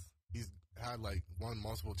ass. He's had, like, won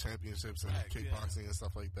multiple championships in kickboxing and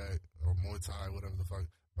stuff like that, or Muay Thai, whatever the fuck.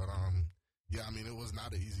 But, yeah, I mean, it was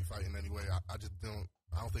not an easy fight in any way. I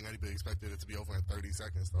don't think anybody expected it to be over in 30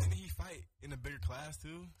 seconds, though. Didn't he fight in a bigger class,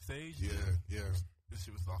 too? Sage? Yeah. This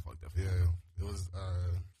shit was all fucked up. Yeah. It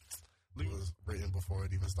was written before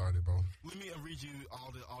it even started, bro. Let me read you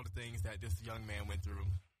all the things that this young man went through.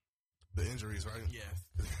 The injuries, right? Yes.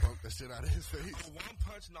 He broke the shit out of his face. A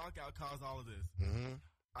one-punch knockout caused all of this.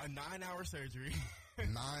 A 9-hour surgery.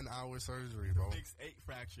 9-hour surgery, bro. Fixed 8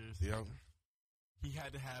 fractures. Yep. He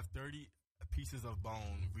had to have 30 pieces of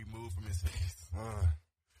bone removed from his face.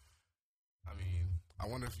 I mean... I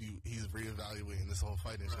wonder if he's reevaluating this whole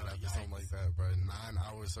fighting shit after something like that, bro.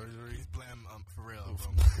 9-hour surgery? He's blam for real,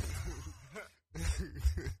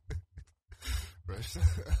 bro.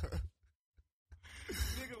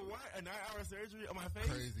 Nigga, what? A 9-hour surgery on my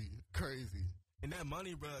face? Crazy. And that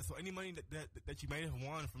money, bro. So any money that you may have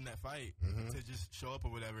won from that fight to just show up or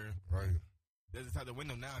whatever, right? There's out the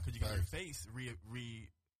window now because you got your face right.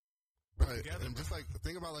 Together, and just like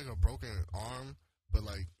think about like a broken arm, but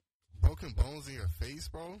like broken bones in your face,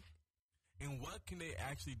 bro. And what can they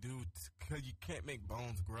actually do? Because you can't make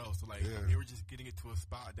bones grow. So, like, they were just getting it to a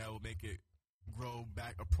spot that would make it grow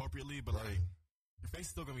back appropriately. But, like, your face is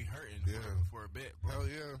still going to be hurting for a bit, bro. Hell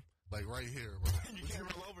yeah. Like, right here, bro. You can't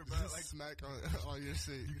roll over, bro. Like, smack on your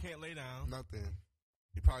shit. You can't lay down. Nothing.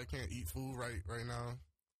 You probably can't eat food right now.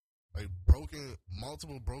 Like,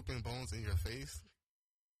 multiple broken bones in your face.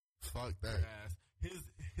 Fuck that.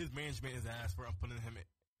 His management is asked for putting him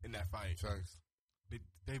in that fight. Facts.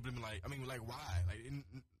 They've been like, why? Like,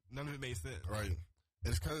 none of it made sense. Right.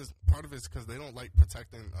 It's because, part of it's because they don't like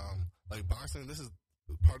protecting, like boxing. This is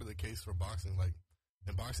part of the case for boxing. Like,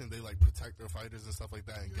 in boxing, they like protect their fighters and stuff like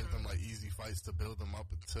that and give them like easy fights to build them up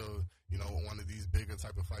until, you know, one of these bigger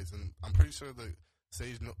type of fights. And I'm pretty sure the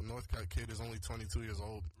Sage Northcutt kid is only 22 years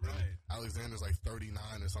old. Right. Alexander's like 39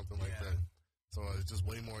 or something like that. So it's just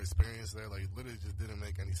way more experience there. Like, literally just didn't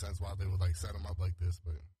make any sense why they would like set him up like this,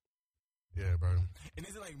 but. Yeah, bro. And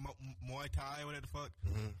isn't like Muay Thai, whatever the fuck?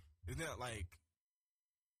 Mm-hmm. Isn't that like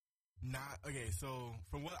not okay? So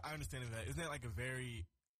from what I understand of that, isn't that like a very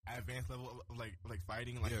advanced level of like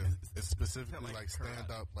fighting? Like, it's specifically like stand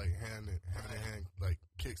up, like hand in hand, like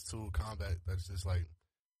kicks to combat. That's just like,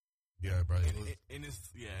 yeah, bro. And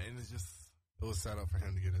it's just it was set up for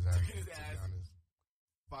him to get his ass. To be honest,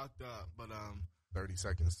 fucked up. But 30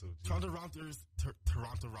 seconds too. Toronto Raptors.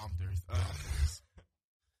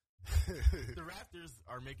 The Raptors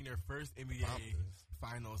are making their first NBA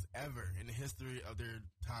finals ever in the history of their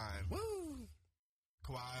time. Woo!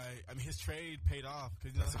 Kawhi, his trade paid off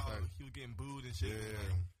because you know how he was getting booed and shit.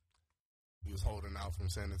 Yeah. He was holding out from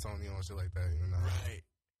San Antonio and shit like that. You know? Right.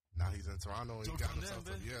 Now he's in Toronto and he got himself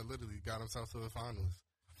literally got himself to the finals.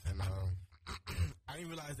 And I didn't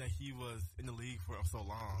realize that he was in the league for so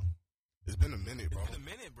long. It's been a minute, bro.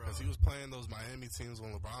 Because he was playing those Miami teams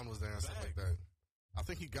when LeBron was there and stuff like that. I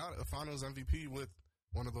think he got a Finals MVP with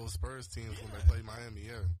one of those Spurs teams when they played Miami,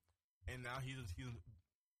 And now he's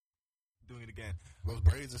doing it again. Those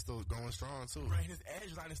braids are still going strong, too. Right, his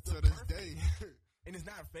edge line is still to this day. And it's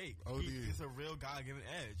not fake. OD. He's a real God-given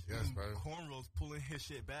edge. Yes, bro. Cornrows pulling his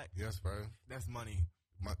shit back. Yes, bro. That's money.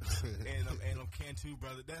 and I'm Cantu,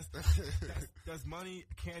 brother. That's money,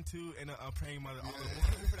 Cantu, and a praying mother. All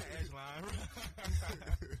for the edge line.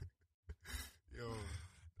 Yo.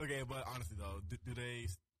 Okay, but honestly though, do they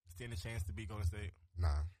stand a chance to beat Golden State?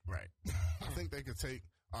 Nah. Right. I think they could take.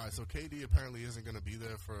 All right, so KD apparently isn't going to be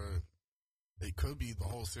there for. It could be the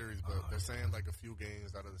whole series, but they're saying like a few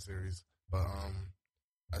games out of the series. But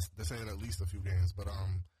they're saying at least a few games. But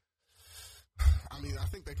I mean, I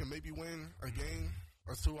think they can maybe win a game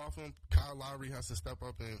or two off them. Kyle Lowry has to step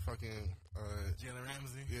up and fucking. Jalen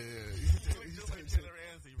Ramsey. Yeah. Just like Jalen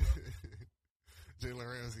Ramsey, bro. Jalen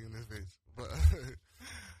Ramsey in this bitch. But,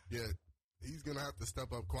 yeah, he's going to have to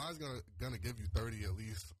step up. Kawhi's gonna give you 30 at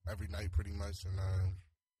least every night pretty much. And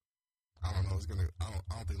I don't know.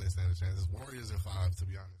 I don't think they stand a chance. It's Warriors in 5, to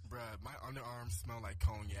be honest. Bruh, my underarms smell like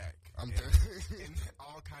cognac. And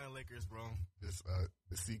all kind of liquors, bro. Just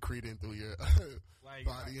secreting through your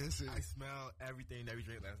body and shit. I smell everything that we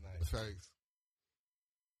drank last night. Thanks.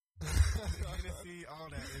 Hennessy, all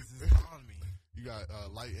that is just on me. You got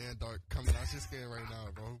light and dark coming out your skin right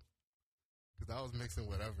now, bro. Because I was mixing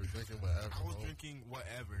whatever, drinking whatever. I was drinking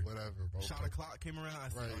whatever. Whatever, bro. Shot o'clock came around, I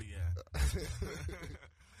said, oh, yeah.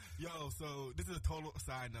 Yo, so this is a total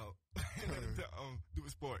side note. Do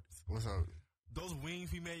with sports. What's up? Those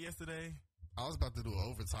wings we made yesterday. I was about to do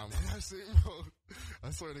overtime on that shit, bro.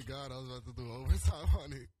 I swear to God, I was about to do overtime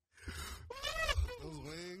on it. Those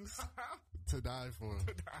wings, to die for.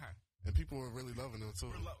 To die. And people were really loving them,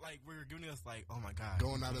 too. We're giving us, oh, my God.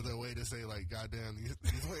 Going out of their way to say, goddamn,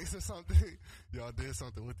 these wings or something. Y'all did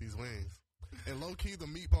something with these wings. And low-key, the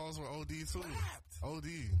meatballs were OD, too. OD.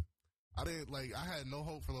 I didn't, I had no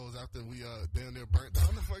hope for those after we, damn near burnt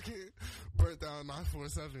down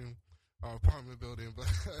 947 apartment building. But,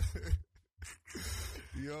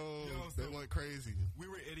 they went crazy. We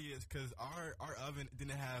were idiots because our oven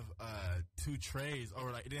didn't have, 2 trays or,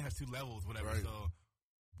 it didn't have 2 levels, whatever, right. So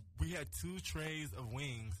we had 2 trays of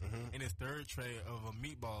wings and a 3rd tray of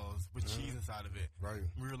meatballs with cheese inside of it. Right.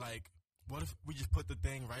 We were like, what if we just put the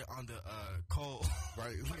thing right on the coal?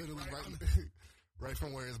 Right. Literally right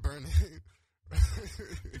from where it's burning.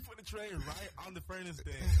 We put the tray right on the furnace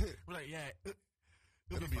thing. We're like, yeah,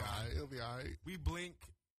 it'll be all right. It'll be all right. We blink.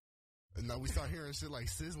 And now we start hearing shit like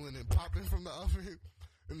sizzling and popping from the oven.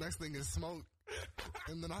 The next thing is smoke.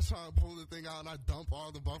 And then I try and pull the thing out and I dump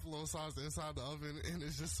all the buffalo sauce inside the oven and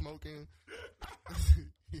it's just smoking.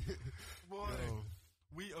 Boy,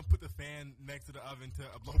 we put the fan next to the oven to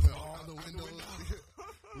open all the windows.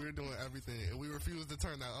 We were doing everything, and we refused to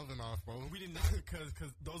turn that oven off, bro. We did not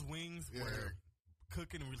because those wings were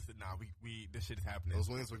cooking, and we said, "Nah, we this shit is happening." Those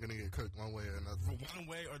wings were gonna get cooked one way or another. For one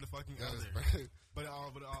way or the fuking other. Right. But it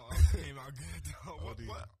all came out good.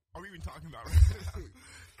 What are we even talking about?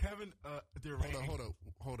 Kevin Durant.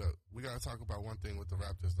 Hold up. We gotta talk about one thing with the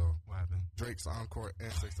Raptors though. What happened? Drake's encore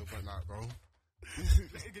antics and whatnot, bro.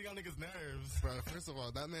 They get on niggas' nerves. Bro, first of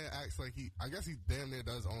all, that man acts like I guess he damn near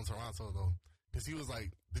does own Toronto though. Because he was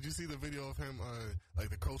like, did you see the video of him, like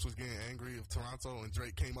the coach was getting angry of Toronto and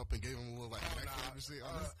Drake came up and gave him a little like shit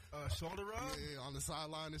shoulder rub? Yeah, on the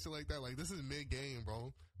sideline and shit like that. Like, this is mid-game,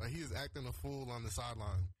 bro. Like, he is acting a fool on the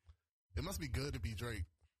sideline. It must be good to be Drake.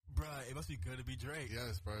 Bruh, it must be good to be Drake.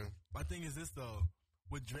 Yes, bro. My thing is this, though.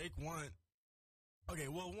 Would Drake want... Okay,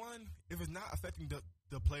 well, one, if it's not affecting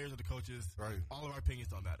the players or the coaches, right, all of our opinions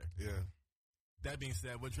don't matter. Yeah. That being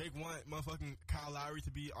said, would Drake want motherfucking Kyle Lowry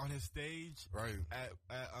to be on his stage, right, at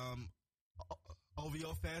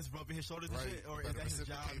OVO Fest, rubbing his shoulders and shit, or is that his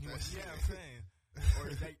job? I'm saying, or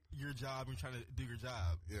is that your job? And trying to do your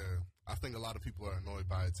job. Yeah, I think a lot of people are annoyed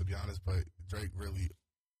by it, to be honest. But Drake really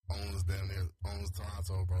owns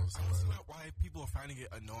Toronto, bro. So, I don't see why people are finding it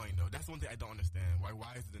annoying though. That's one thing I don't understand.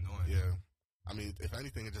 Why is it annoying? Yeah, I mean, if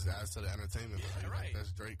anything, it just adds to the entertainment. Yeah, right.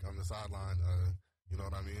 That's Drake on the sideline. You know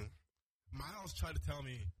what I mean? Miles tried to tell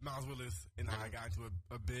me, Miles Willis and I got into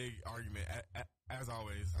a big argument, as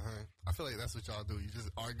always. I feel like that's what y'all do. You just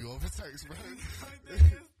argue over text, bro.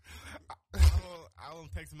 I will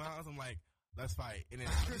text Miles. I'm like, let's fight. And then,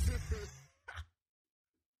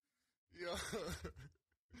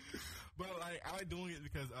 but like, I like doing it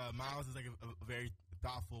because Miles is like a very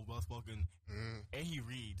thoughtful, well-spoken, and he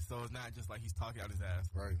reads, so it's not just like he's talking out his ass.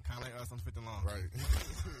 Right. Kind of like us on Fifth and Long. Right.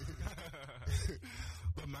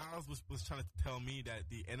 But Miles was trying to tell me that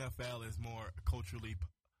the NFL is more culturally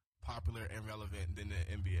popular and relevant than the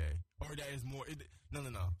NBA. Or that is more... No,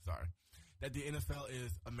 sorry. That the NFL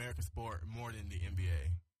is American sport more than the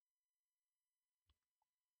NBA.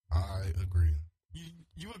 I agree.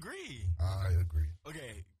 You agree? I agree.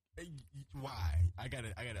 Okay. Why? I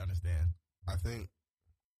gotta understand. I think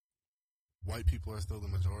white people are still the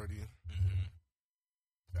majority. Mm-hmm.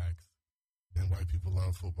 Facts. And white people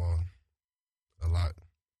love football a lot.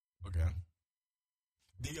 Okay.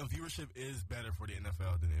 The viewership is better for the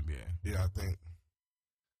NFL than the NBA. Yeah, I think.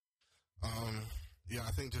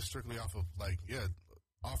 I think just strictly off of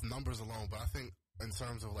off numbers alone. But I think in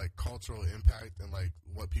terms of like cultural impact and like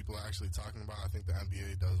what people are actually talking about, I think the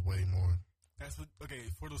NBA does way more. That's what. Okay,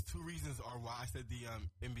 for those two reasons are why I said the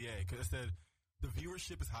NBA, because I said the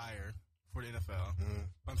viewership is higher for the NFL.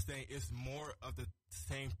 I'm saying it's more of the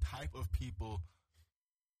same type of people.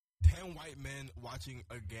 10 white men watching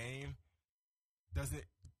a game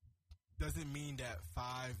doesn't mean that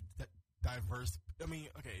 5 diverse. I mean,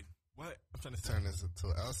 okay, what I'm trying to say. Turn this into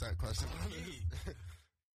an LSAT question.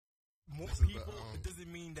 More people. It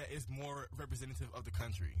doesn't mean that it's more representative of the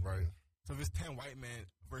country. Right. So if it's 10 white men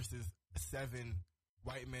versus 7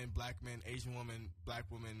 white men, black men, Asian woman, black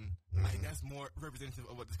woman, like that's more representative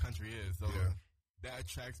of what this country is. So that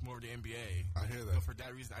attracts more of the NBA. I hear that. So for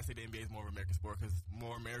that reason, I say the NBA is more of an American sport because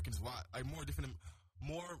more Americans watch, like more of the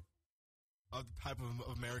type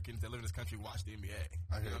of Americans that live in this country watch the NBA.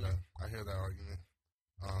 I hear that. I hear that argument.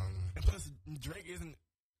 And plus, Drake isn't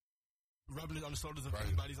rubbing it on the shoulders of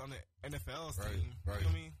anybody's on the NFL team. Right. You know what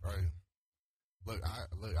I mean? Right. Look,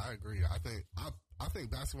 I agree. I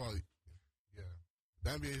think basketball. Yeah, the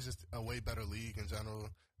NBA is just a way better league in general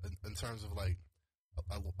in terms of like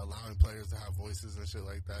allowing players to have voices and shit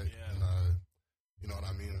like that. Yeah. And you know what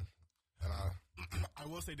I mean. And I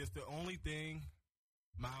will say this: the only thing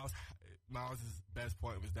Miles' best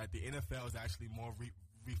point was that the NFL is actually more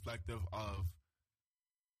reflective of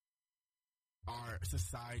our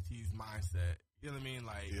society's mindset. You know what I mean?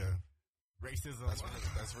 Like racism.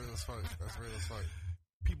 That's real as fuck. That's real as fuck.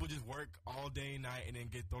 People just work all day and night and then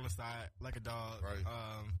get thrown aside like a dog.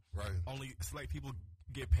 Right. Only select people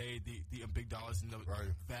get paid the big dollars, and the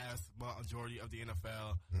vast majority of the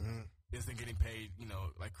NFL isn't getting paid,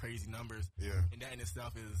 like crazy numbers. Yeah. And that in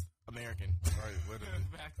itself is American. Right, literally.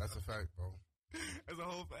 That's a fact, bro. It's a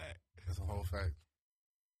whole fact. It's a whole fact.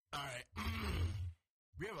 All right.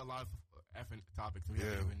 We have a lot of effing topics.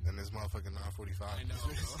 And this motherfucking 9:45. I know,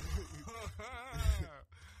 bro.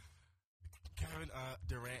 Kevin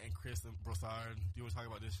Durant and Chris Broussard. Do you want to talk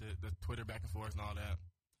about this shit? The Twitter back and forth and all that?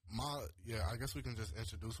 I guess we can just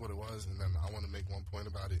introduce what it was, and then I want to make one point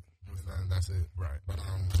about it, and then that's it. Right. But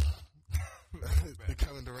the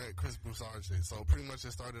Kevin Durant, Chris Broussard shit. So pretty much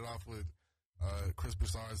it started off with Chris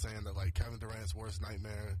Broussard saying that like Kevin Durant's worst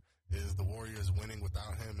nightmare is the Warriors winning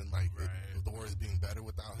without him, and like the Warriors being better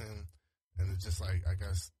without him, and it's just like I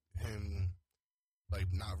guess him like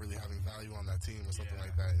not really having value on that team or something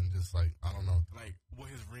like that, and just like I don't know, like will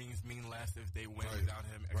his rings mean less if they win without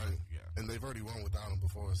him? And they've already won without him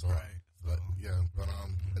before, so but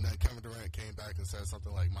and then Kevin Durant came back and said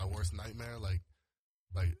something like my worst nightmare, like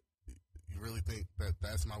you really think that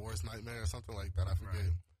that's my worst nightmare or something like that? I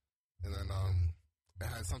forget. And then it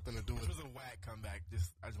had something to do with. It was a whack comeback.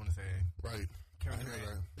 I just want to say. Right. Kevin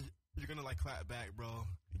Durant, you're gonna like clap back, bro.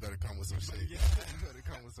 You better come with some shit. Yeah. You better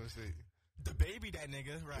come with some shit. The baby, that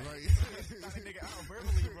nigga, right? Knock that nigga out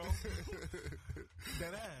verbally, bro.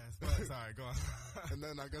 That ass. But sorry, go on. And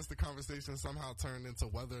then I guess the conversation somehow turned into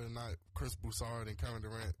whether or not Chris Broussard and Kevin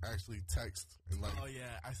Durant actually text and like. Oh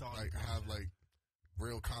yeah, I saw. Like have like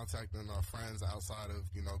real contact and are friends outside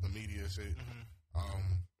of the media shit.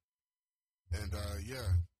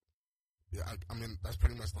 I mean that's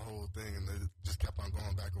pretty much the whole thing, and they just kept on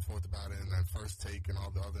going back and forth about it. And then First Take and all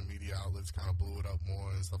the other media outlets kind of blew it up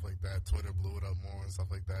more and stuff like that. Twitter blew it up more and stuff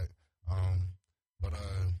like that. But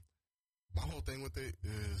my whole thing with it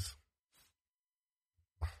is,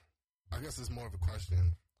 I guess it's more of a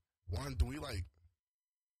question. One, do we like?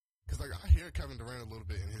 Because like I hear Kevin Durant a little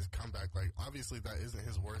bit in his comeback. Like obviously that isn't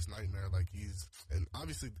his worst nightmare. Like and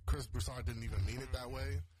obviously Chris Broussard didn't even mean it that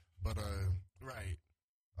way. But right.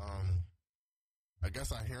 I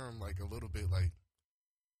guess I hear him like a little bit like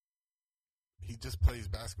he just plays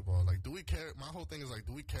basketball. Like, do we care? My whole thing is like,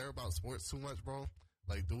 do we care about sports too much, bro?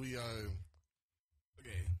 Like, do we?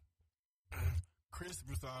 Okay. Chris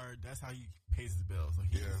Broussard, that's how he pays his bills.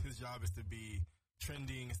 Like, his job is to be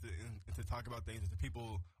trending, is to talk about things that the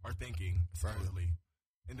people are thinking, supposedly,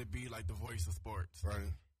 and to be like the voice of sports.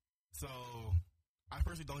 Right. So, I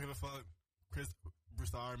personally don't give a fuck. Chris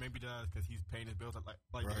Broussard maybe does because he's paying his bills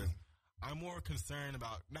like this. I'm more concerned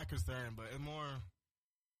about, not concerned, but it's more.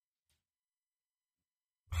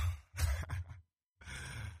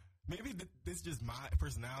 Maybe this is just my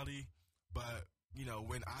personality, but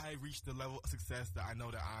when I reach the level of success that I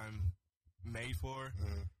know that I'm made for,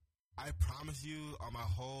 I promise you, on my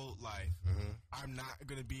whole life, I'm not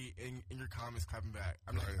gonna be in your comments clapping back.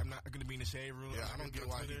 I'm not gonna be in the shade room. Yeah, I don't get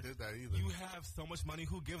why he did that either. You have so much money.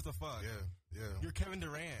 Who gives a fuck? Yeah. You're Kevin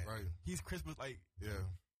Durant. Right. He's Chris. Like,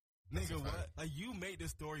 nigga, what? Like, you made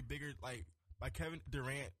this story bigger. Like, by Kevin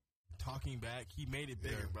Durant talking back, he made it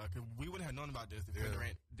bigger, bro. Because we wouldn't have known about this if Kevin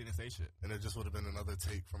Durant didn't say shit. And it just would have been another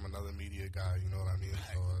take from another media guy. You know what I mean?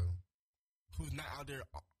 Right. So, who's not out there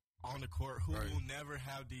on the court? Who will never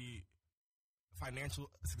have the financial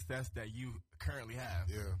success that you currently have?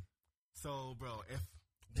 Yeah. So, bro, if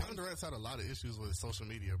Kevin Durant's had a lot of issues with social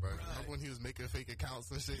media, bro. Remember when he was making fake accounts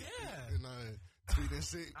and shit? Yeah. And tweeting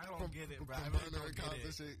shit. I don't get it, bro. From burner accounts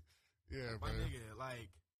and shit. Yeah, bro. My nigga, like,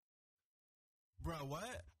 bro,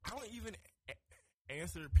 what? I don't even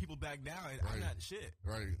answer people back now, and I'm not shit.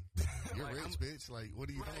 Right. You're like, rich, bitch. Like, what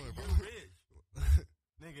are you doing, bro? You're rich.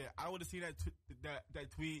 Nigga, I would have seen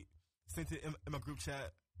that tweet, sent it in my group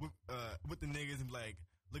chat with the niggas and be like,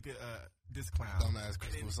 look at this clown. Dumbass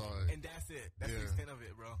Chris Broussard. And that's it. That's the extent of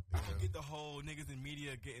it, bro. I don't get the whole niggas in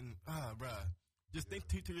media getting, bruh. Just think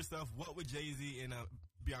to yourself, what would Jay-Z and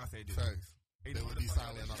Beyonce do? Facts. They would be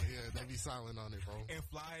silent on it. Yeah, they'd be silent on it, bro. And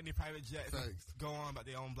fly in their private jets. Facts. Go on about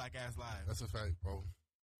their own black ass lives. That's a fact, bro.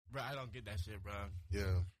 Bro, I don't get that shit, bro.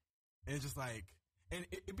 Yeah. And it's just like, and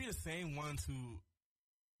it'd be the same ones who,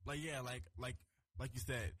 like you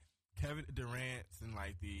said, Kevin Durant's and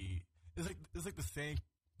like it's like the same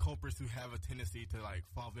culprits who have a tendency to like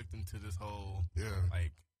fall victim to this whole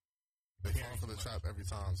like they fall for the trap every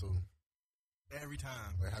time too. Every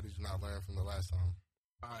time. Like, how did you not learn from the last time?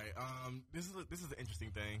 All right. This is an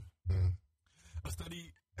interesting thing. Mm. A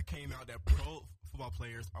study came out that pro football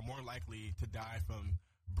players are more likely to die from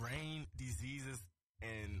brain diseases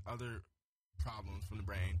and other problems from the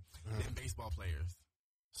brain than baseball players.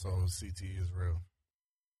 So CT is real,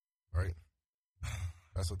 right?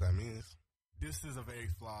 That's what that means. This is a very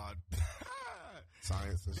flawed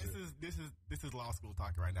science. And this is law school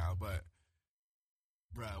talking right now, but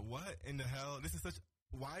bruh, what in the hell? This is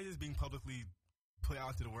why is this being publicly put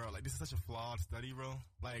out to the world? Like, this is such a flawed study, bro.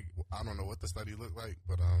 Like, I don't know what the study looked like,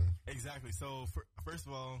 but exactly. So first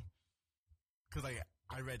of all, because like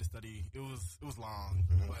I read the study, it was long,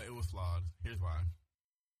 but it was flawed. Here's why.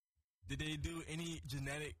 Did they do any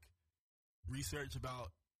genetic research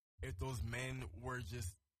about if those men were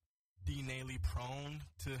just DNA'ly prone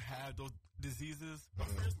to have those diseases? But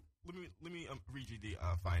first, let me read you the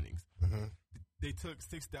findings. They took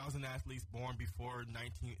 6,000 athletes born before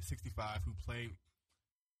 1965 who played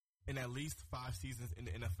in at least 5 seasons in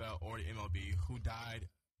the NFL or the MLB who died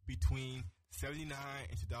between 1979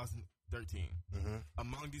 and 2013. Mm-hmm.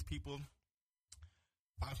 Among these people,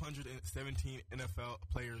 517 NFL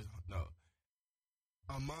players. No,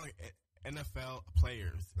 among NFL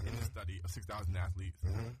players in the study of 6,000 athletes,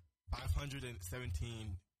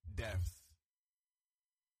 517 deaths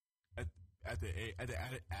at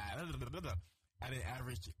an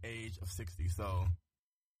average age of 60. So,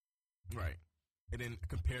 right, and then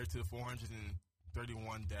compared to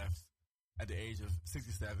 431 deaths at the age of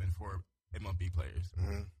 67 for MLB players,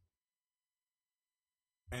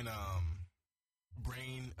 and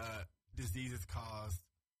brain diseases caused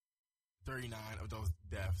 39 of those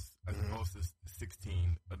deaths as opposed to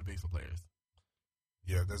 16 of the baseball players.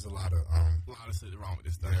 Yeah, there's a lot of shit wrong with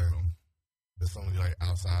this study, bro. There's so many like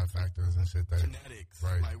outside factors and shit that genetics,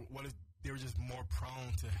 right? Like, what if they were just more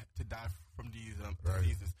prone to die from these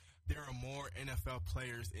diseases? There are more NFL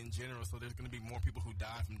players in general, so there's going to be more people who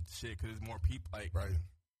die from shit because there's more people. Like, right?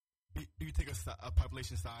 If you take a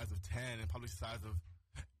population size of 10 and population size of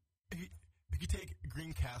if you take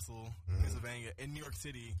Greencastle, Pennsylvania, and New York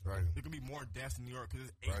City, right, there can be more deaths in New York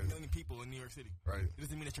because there's 8 million people in New York City. Right. It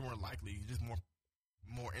doesn't mean that you're more likely. You're just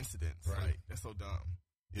more incidents. Right. Like, that's so dumb.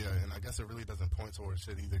 Yeah, and I guess it really doesn't point towards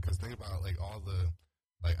shit either. Because think about like all the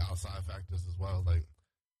like outside factors as well. Like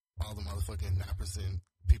all the motherfucking nappers and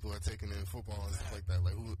people are taking in football and stuff like that.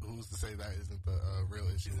 Like who's to say that isn't the real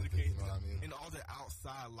issue? With it, you know what I mean? And all the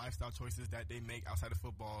outside lifestyle choices that they make outside of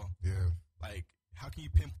football. Yeah. Like, how can you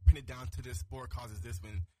pin it down to this sport causes this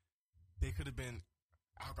when they could have been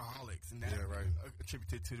alcoholics and that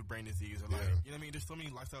attributed to the brain disease or like, you know what I mean? There's so many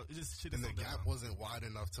lifestyle. It's just shit. And the gap wasn't wide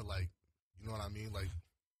enough to like, you know what I mean? Like,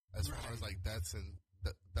 as far as like deaths and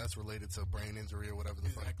that's related to brain injury or whatever the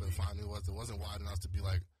fuck the finding was, it wasn't wide enough to be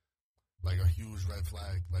like a huge red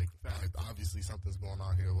flag. Like obviously something's going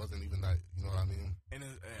on here. It wasn't even that. You know what I mean? And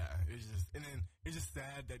it's just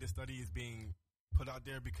sad that this study is being put out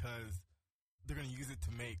there because they're gonna use it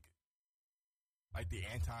to make like the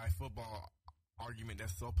anti-football argument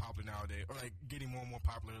that's so popular nowadays, or like getting more and more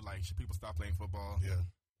popular. Like, should people stop playing football? Yeah.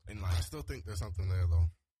 And like, I still think there's something there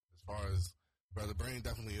though, as far as. But the brain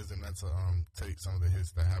definitely isn't meant to take some of the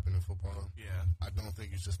hits that happen in football. Yeah. I don't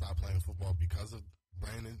think you should stop playing football because of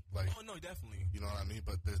brain. Like, oh, no, definitely. You know what I mean?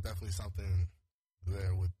 But there's definitely something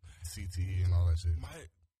there with CTE and all that shit.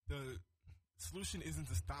 The solution isn't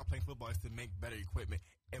to stop playing football. It's to make better equipment,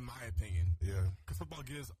 in my opinion. Yeah. Because football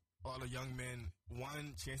gives a lot of young men,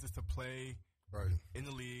 one, chances to play in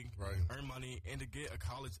the league, earn money, and to get a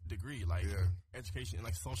college degree. Like, education and,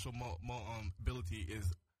 like, social mobility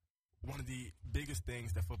is one of the biggest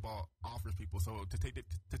things that football offers people. So to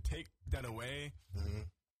take that away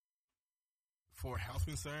for health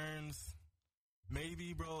concerns,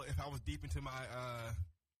 maybe, bro, if I was deep into my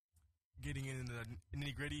getting into the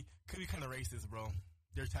nitty gritty, could be kind of racist, bro.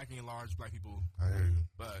 They're attacking large black people. I hear you.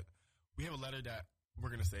 But we have a letter that we're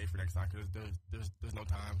gonna save for next time because there's no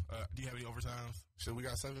time. Do you have any overtimes? Shit, we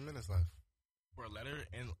got 7 minutes left for a letter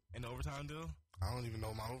and the overtime deal. I don't even know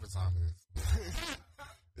what my overtime is.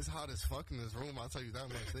 It's hot as fuck in this room, I'll tell you that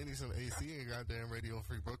much. They need some AC in goddamn Radio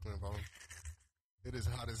Free Brooklyn, bro. It is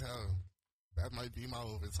hot as hell. That might be my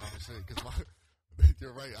overtime shit, because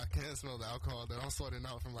you're right, I can't smell the alcohol that I'm sorting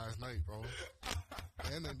out from last night, bro.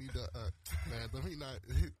 And they need to, man, let me not,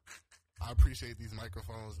 I appreciate these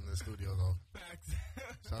microphones in the studio, though. Facts.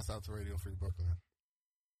 Shouts out to Radio Free Brooklyn.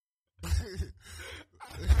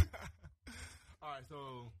 All right,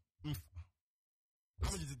 so I'm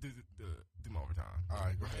gonna just do my overtime. All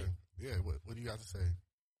right, go ahead. Yeah, what do you got to say?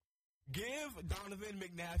 Give Donovan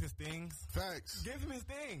McNabb his things. Facts. Give him his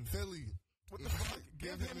thing. Philly. What the fuck?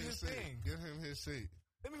 Give him his thing. Give him his shit.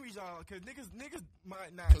 Let me read y'all, because niggas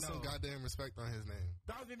might not Put know. some goddamn respect on his name.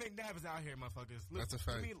 Donovan McNabb is out here, motherfuckers. That's a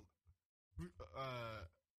fact. Let me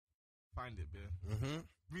find it, Bill. Mm-hmm.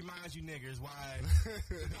 Reminds you niggas why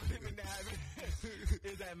Donovan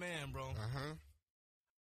McNabb is that man, bro.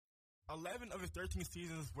 11 of his 13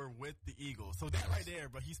 seasons were with the Eagles. So that right there,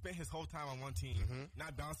 but he spent his whole time on one team,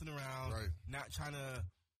 not bouncing around, not trying to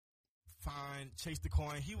chase the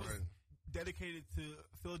coin. He was dedicated to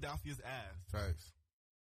Philadelphia's ass. Facts.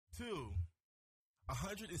 2,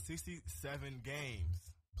 167 games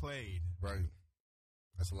played. Right.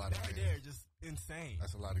 That's a lot of games. Right there, just insane.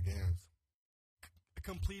 That's a lot of games.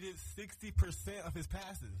 Completed 60% of his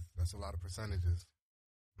passes. That's a lot of percentages.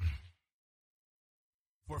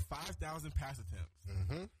 For 5,000 pass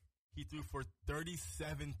attempts. he threw for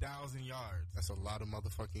 37,000 yards. That's a lot of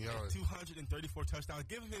motherfucking yards. 234 touchdowns.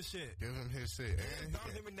 Give him his shit. Give him his shit. And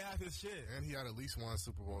Donovan McNabb his shit. And he had at least one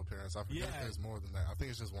Super Bowl appearance. I forget if there's more than that. I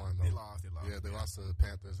think it's just one, though. They lost. Yeah, they lost to the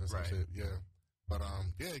Panthers or some shit. Yeah. But,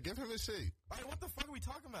 yeah, give him his shit. Like, what the fuck are we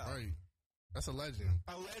talking about? Right. That's a legend.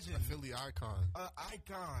 A legend. A Philly icon. An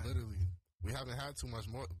icon. Literally. We haven't had too much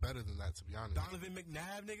more better than that, to be honest. Donovan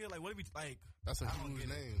McNabb, nigga? Like, what do we, like? That's a huge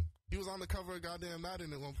name. He was on the cover of goddamn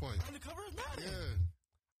Madden at one point. On the cover of Madden? Yeah.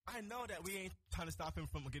 I know that we ain't trying to stop him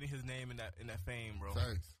from getting his name in that fame, bro.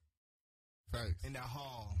 Facts. In that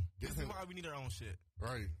hall. This is why we need our own shit.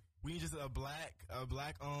 Right. We need just a black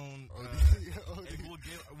owned, and we'll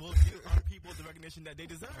give our people the recognition that they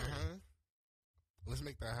deserve. Let's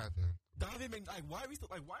make that happen. Donovan McNabb, like, why is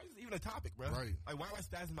this even a topic, bro? Right. Like, why am I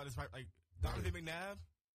spazzing about this? Right? Like, Donovan McNabb,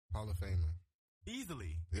 Hall of Famer,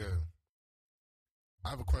 easily. Yeah. I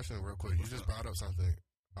have a question real quick. You just brought up something.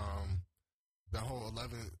 That whole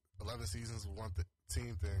 11 seasons with one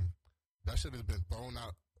team thing, that should have been thrown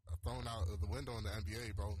out of the window in the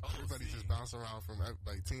NBA, bro. Everybody's just bouncing around from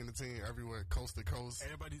like team to team, everywhere, coast to coast.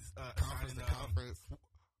 Everybody's conference to conference.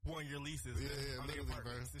 1 year leases. Yeah, literally,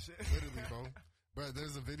 bro. Literally, bro. But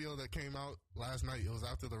there's a video that came out last night. It was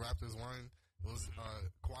after the Raptors won. It was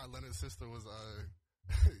Kawhi Leonard's sister was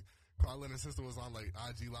Kawhi Leonard's sister was on like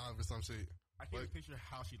IG Live or some shit. I can't picture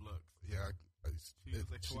how she looks. Yeah, she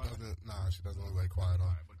doesn't look like Kawhi at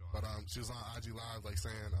all. But she was on IG Live like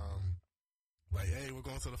saying like, hey, we're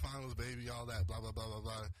going to the finals, baby, all that, blah blah blah blah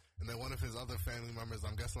blah. And then one of his other family members,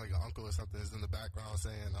 I'm guessing like an uncle or something, is in the background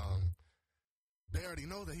saying they already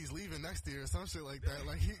know that he's leaving next year or some shit like that.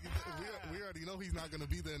 Like we already know he's not going to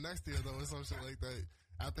be there next year though or some shit like that.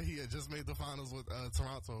 After he had just made the finals with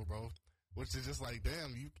Toronto, bro. Which is just like,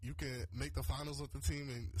 damn, you can make the finals with the team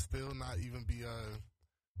and still not even be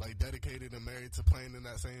like dedicated and married to playing in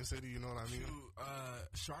that same city. You know what I mean?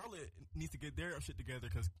 Charlotte needs to get their shit together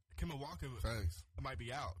because Kemba Walker might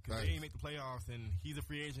be out because they ain't make the playoffs and he's a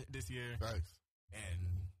free agent this year. Facts.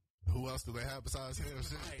 And who else do they have besides him?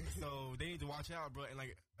 Right. So they need to watch out, bro. And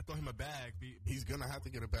like, throw him a bag. He's gonna have to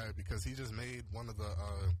get a bag because he just made one of the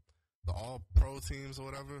all-pro teams or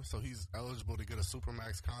whatever, so he's eligible to get a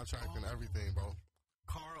Supermax contract and everything, bro.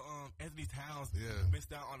 Anthony Towns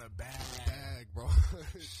missed out on a bag. Bro.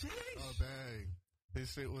 A bag.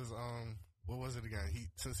 His shit was, what was it again?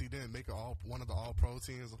 Since he didn't make one of the all-pro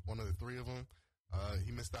teams, one of the three of them,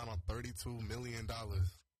 he missed out on $32 million.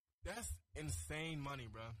 That's insane money,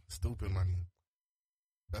 bro. Stupid money.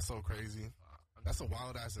 That's so crazy. That's a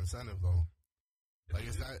wild-ass incentive, though. Like,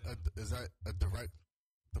 is that a direct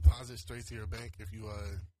deposit straight to your bank if you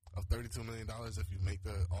of $32 million if you make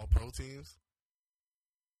the all pro teams?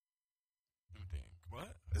 Let me think.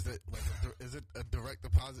 What is it like? Is it a direct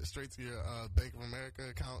deposit straight to your Bank of America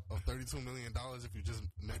account of $32 million if you just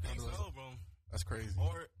make one of those? So, bro. That's crazy.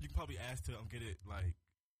 Or you can probably ask to get it like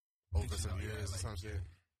over some years or some shit.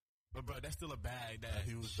 But bro, that's still a bag. That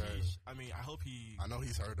huge bag. I mean, I know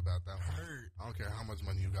he's heard about that one. I don't care how much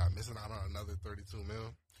money you got. Missing out on another $32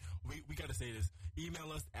 million. We got to say this.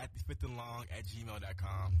 Email us at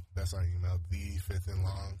thefifthandlong@gmail.com. That's our email,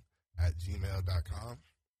 thefifthandlong@gmail.com.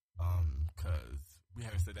 Because we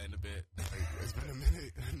haven't said that in a bit. It's been a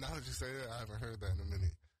minute. Now that you say that, I haven't heard that in a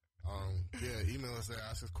minute. Yeah, email us there,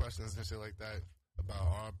 ask us questions and shit like that about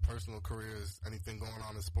our personal careers, anything going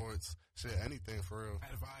on in sports, shit, anything for real.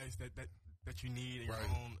 Advice that you need in your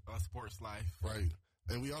own sports life. Right.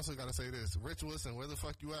 And we also got to say this. Rich Wilson, where the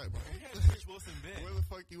fuck you at, bro? Rich Wilson been? Where the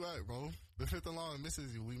fuck you at, bro? The Fifth and Long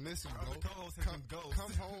misses you. We miss you, bro.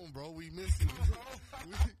 Come home, bro. We miss you.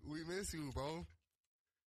 we miss you, bro.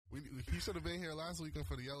 He should have been here last weekend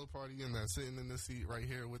for the yellow party and sitting in this seat right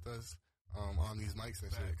here with us on these mics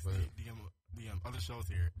and shit. But the other shows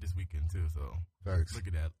here this weekend, too, so facts. Look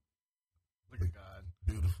at that. Look at God.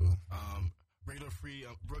 Beautiful. Regular free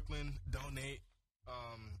Brooklyn, donate.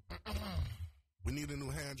 We need a new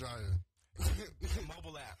hand dryer.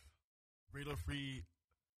 Mobile app. Radar free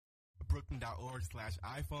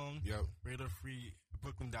Brooklyn.org/iPhone. Yep. Radar free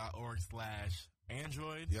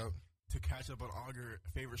Brooklyn.org/Android. Yep. To catch up on all your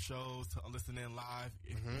favorite shows, to listen in live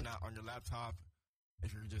if you're not on your laptop,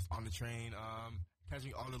 if you're just on the train,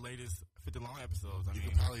 catching all the latest 50 Long episodes. You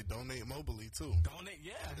can probably donate mobily too. Donate,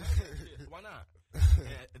 yeah. Why not?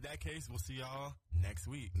 In that case, we'll see y'all next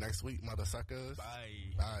week. Next week, mother suckers.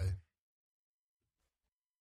 Bye. Bye.